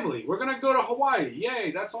 family, we're going to go to Hawaii.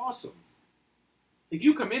 Yay, that's awesome. If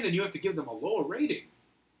you come in and you have to give them a lower rating,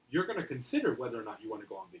 you're going to consider whether or not you want to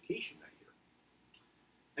go on vacation that year.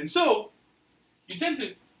 And so, you tend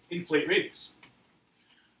to inflate ratings.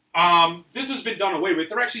 This has been done away with.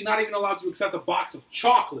 They're actually not even allowed to accept a box of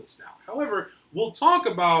chocolates now. However, we'll talk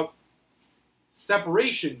about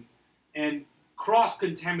separation and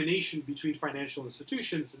cross-contamination between financial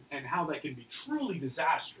institutions and how that can be truly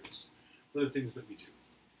disastrous for the things that we do.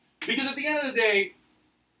 Because at the end of the day,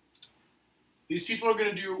 these people are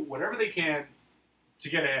going to do whatever they can to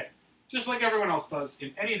get ahead. Just like everyone else does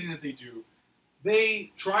in anything that they do.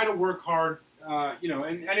 They try to work hard, you know,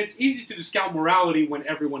 and it's easy to discount morality when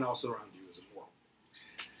everyone else around you is immoral.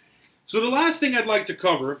 So the last thing I'd like to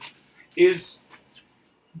cover is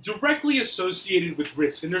directly associated with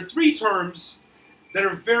risk. And there are three terms that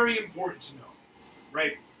are very important to know,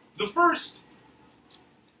 right? The first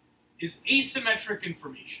is asymmetric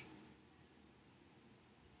information.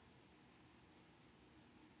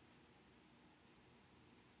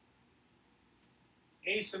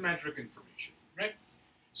 Asymmetric information, right?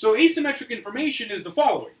 So asymmetric information is the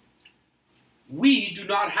following. We do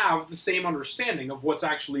not have the same understanding of what's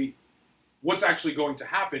actually going to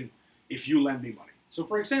happen if you lend me money. So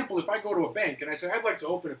for example, if I go to a bank and I say, I'd like to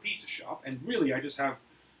open a pizza shop, and really I just have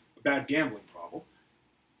a bad gambling problem,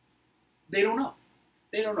 they don't know.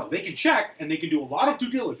 They don't know. They can check and they can do a lot of due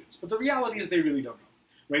diligence, but the reality is they really don't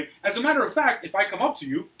know, right? As a matter of fact, if I come up to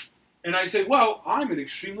you and I say, well, I'm an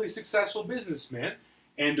extremely successful businessman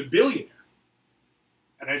and a billionaire,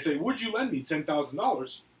 and I say, would you lend me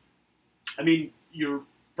 $10,000? I mean, you're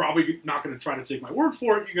probably not going to try to take my word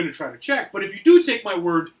for it. You're going to try to check. But if you do take my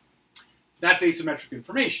word, that's asymmetric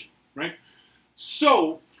information, right?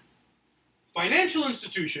 So, financial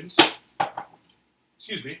institutions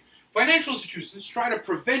try to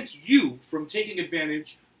prevent you from taking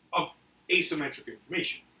advantage of asymmetric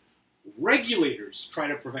information. Regulators try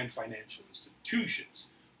to prevent financial institutions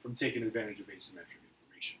from taking advantage of asymmetric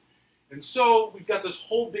information. And so we've got this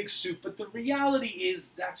whole big soup, but the reality is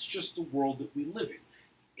that's just the world that we live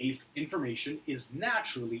in. Information is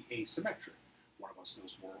naturally asymmetric. One of us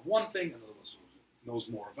knows more of one thing, another of us knows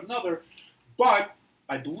more of another, but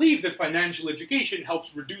I believe that financial education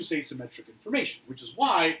helps reduce asymmetric information, which is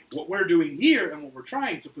why what we're doing here and what we're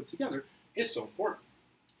trying to put together is so important.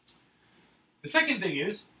 The second thing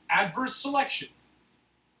is adverse selection.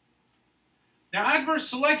 Now, adverse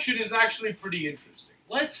selection is actually pretty interesting.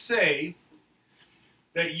 Let's say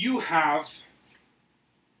that you have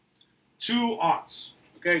two aunts.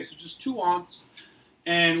 Okay, so just two aunts,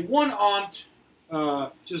 and one aunt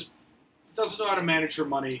just doesn't know how to manage her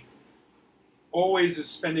money, always is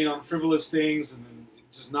spending on frivolous things and then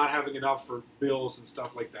just not having enough for bills and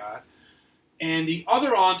stuff like that. And the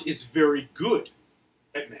other aunt is very good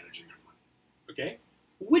at managing her money. Okay?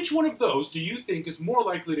 Which one of those do you think is more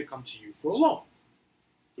likely to come to you for a loan?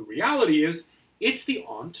 The reality is, it's the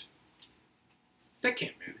aunt that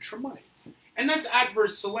can't manage her money. And that's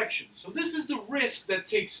adverse selection. So this is the risk that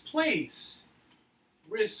takes place,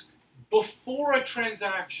 risk before a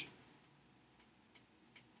transaction.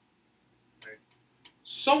 Right?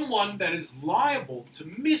 Someone that is liable to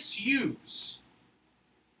misuse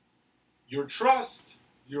your trust,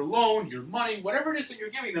 your loan, your money, whatever it is that you're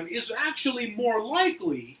giving them, is actually more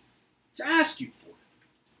likely to ask you for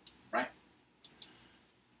it. Right?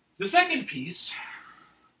 The second piece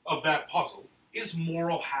of that puzzle is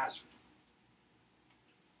moral hazard.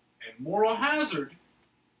 And moral hazard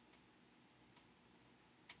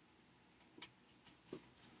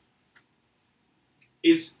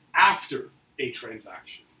is after a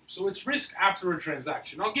transaction. So it's risk after a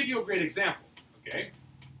transaction. I'll give you a great example, okay?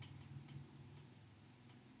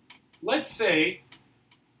 Let's say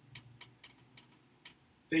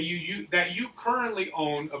that you currently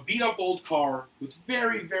own a beat-up old car with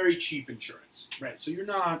very, very cheap insurance, right? So you're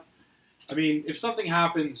not, I mean, if something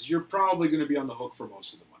happens, you're probably going to be on the hook for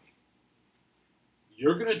most of the money.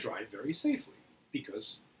 You're going to drive very safely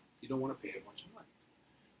because you don't want to pay a bunch of money.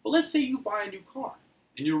 But let's say you buy a new car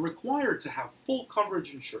and you're required to have full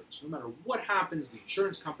coverage insurance. No matter what happens, the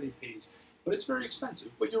insurance company pays, but it's very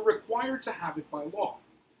expensive. But you're required to have it by law.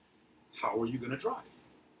 How are you going to drive?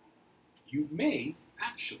 You may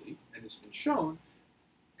actually, and it's been shown,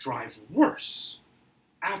 drive worse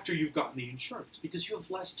after you've gotten the insurance because you have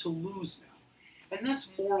less to lose now. And that's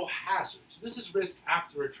moral hazard. So this is risk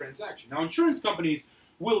after a transaction. Now, insurance companies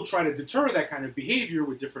will try to deter that kind of behavior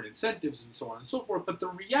with different incentives and so on and so forth. But the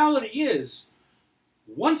reality is,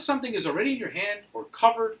 once something is already in your hand or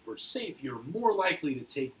covered or safe, you're more likely to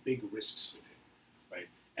take big risks with it, right?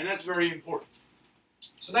 And that's very important.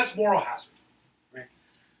 So that's moral hazard,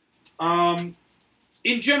 right?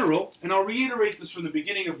 In general, and I'll reiterate this from the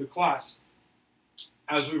beginning of the class,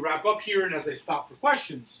 as we wrap up here and as I stop for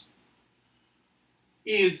questions,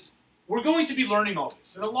 is we're going to be learning all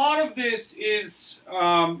this. And a lot of this is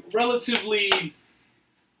relatively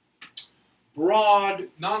broad,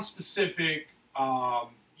 non-specific.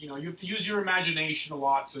 You know, you have to use your imagination a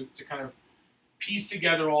lot to kind of piece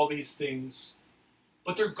together all these things.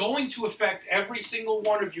 But they're going to affect every single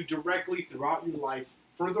one of you directly throughout your life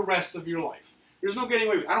for the rest of your life. There's no getting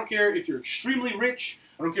away with it. I don't care if you're extremely rich.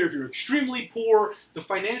 I don't care if you're extremely poor. The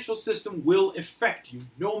financial system will affect you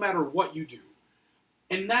no matter what you do.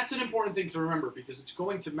 And that's an important thing to remember because it's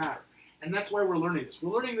going to matter. And that's why we're learning this.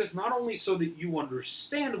 We're learning this not only so that you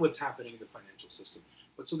understand what's happening in the financial system,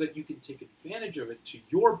 but so that you can take advantage of it to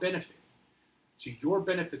your benefit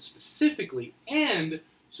specifically, and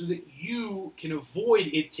so that you can avoid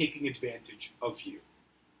it taking advantage of you,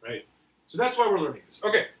 right? So that's why we're learning this.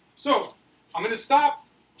 Okay, so I'm going to stop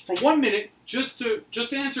for 1 minute just to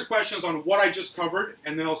answer questions on what I just covered,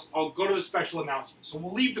 and then I'll go to the special announcements. So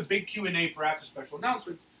we'll leave the big Q&A for after special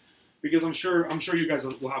announcements because I'm sure you guys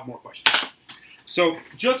will have more questions. So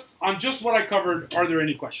just what I covered, are there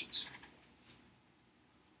any questions?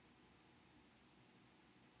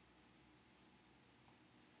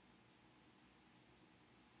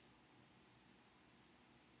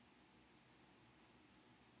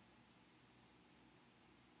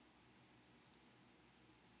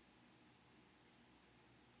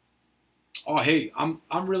 Oh, hey, I'm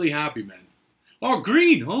really happy, man. Oh,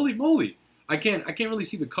 green! Holy moly! I can't really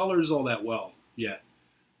see the colors all that well yet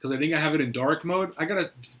because I think I have it in dark mode. I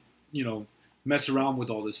gotta, mess around with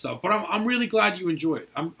all this stuff. But I'm really glad you enjoy it.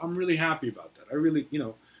 I'm really happy about that. I really,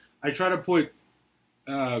 I try to put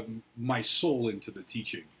my soul into the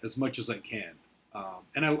teaching as much as I can.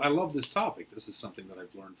 And I love this topic. This is something that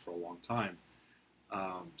I've learned for a long time.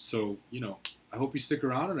 So, I hope you stick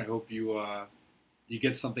around, and I hope you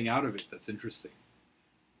get something out of it that's interesting.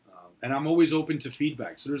 And I'm always open to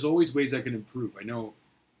feedback. So there's always ways I can improve. I know,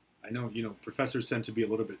 professors tend to be a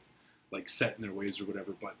little bit like set in their ways or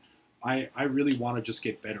whatever, but I really want to just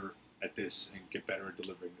get better at this and get better at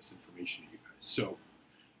delivering this information to you guys. So,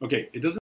 okay, it doesn't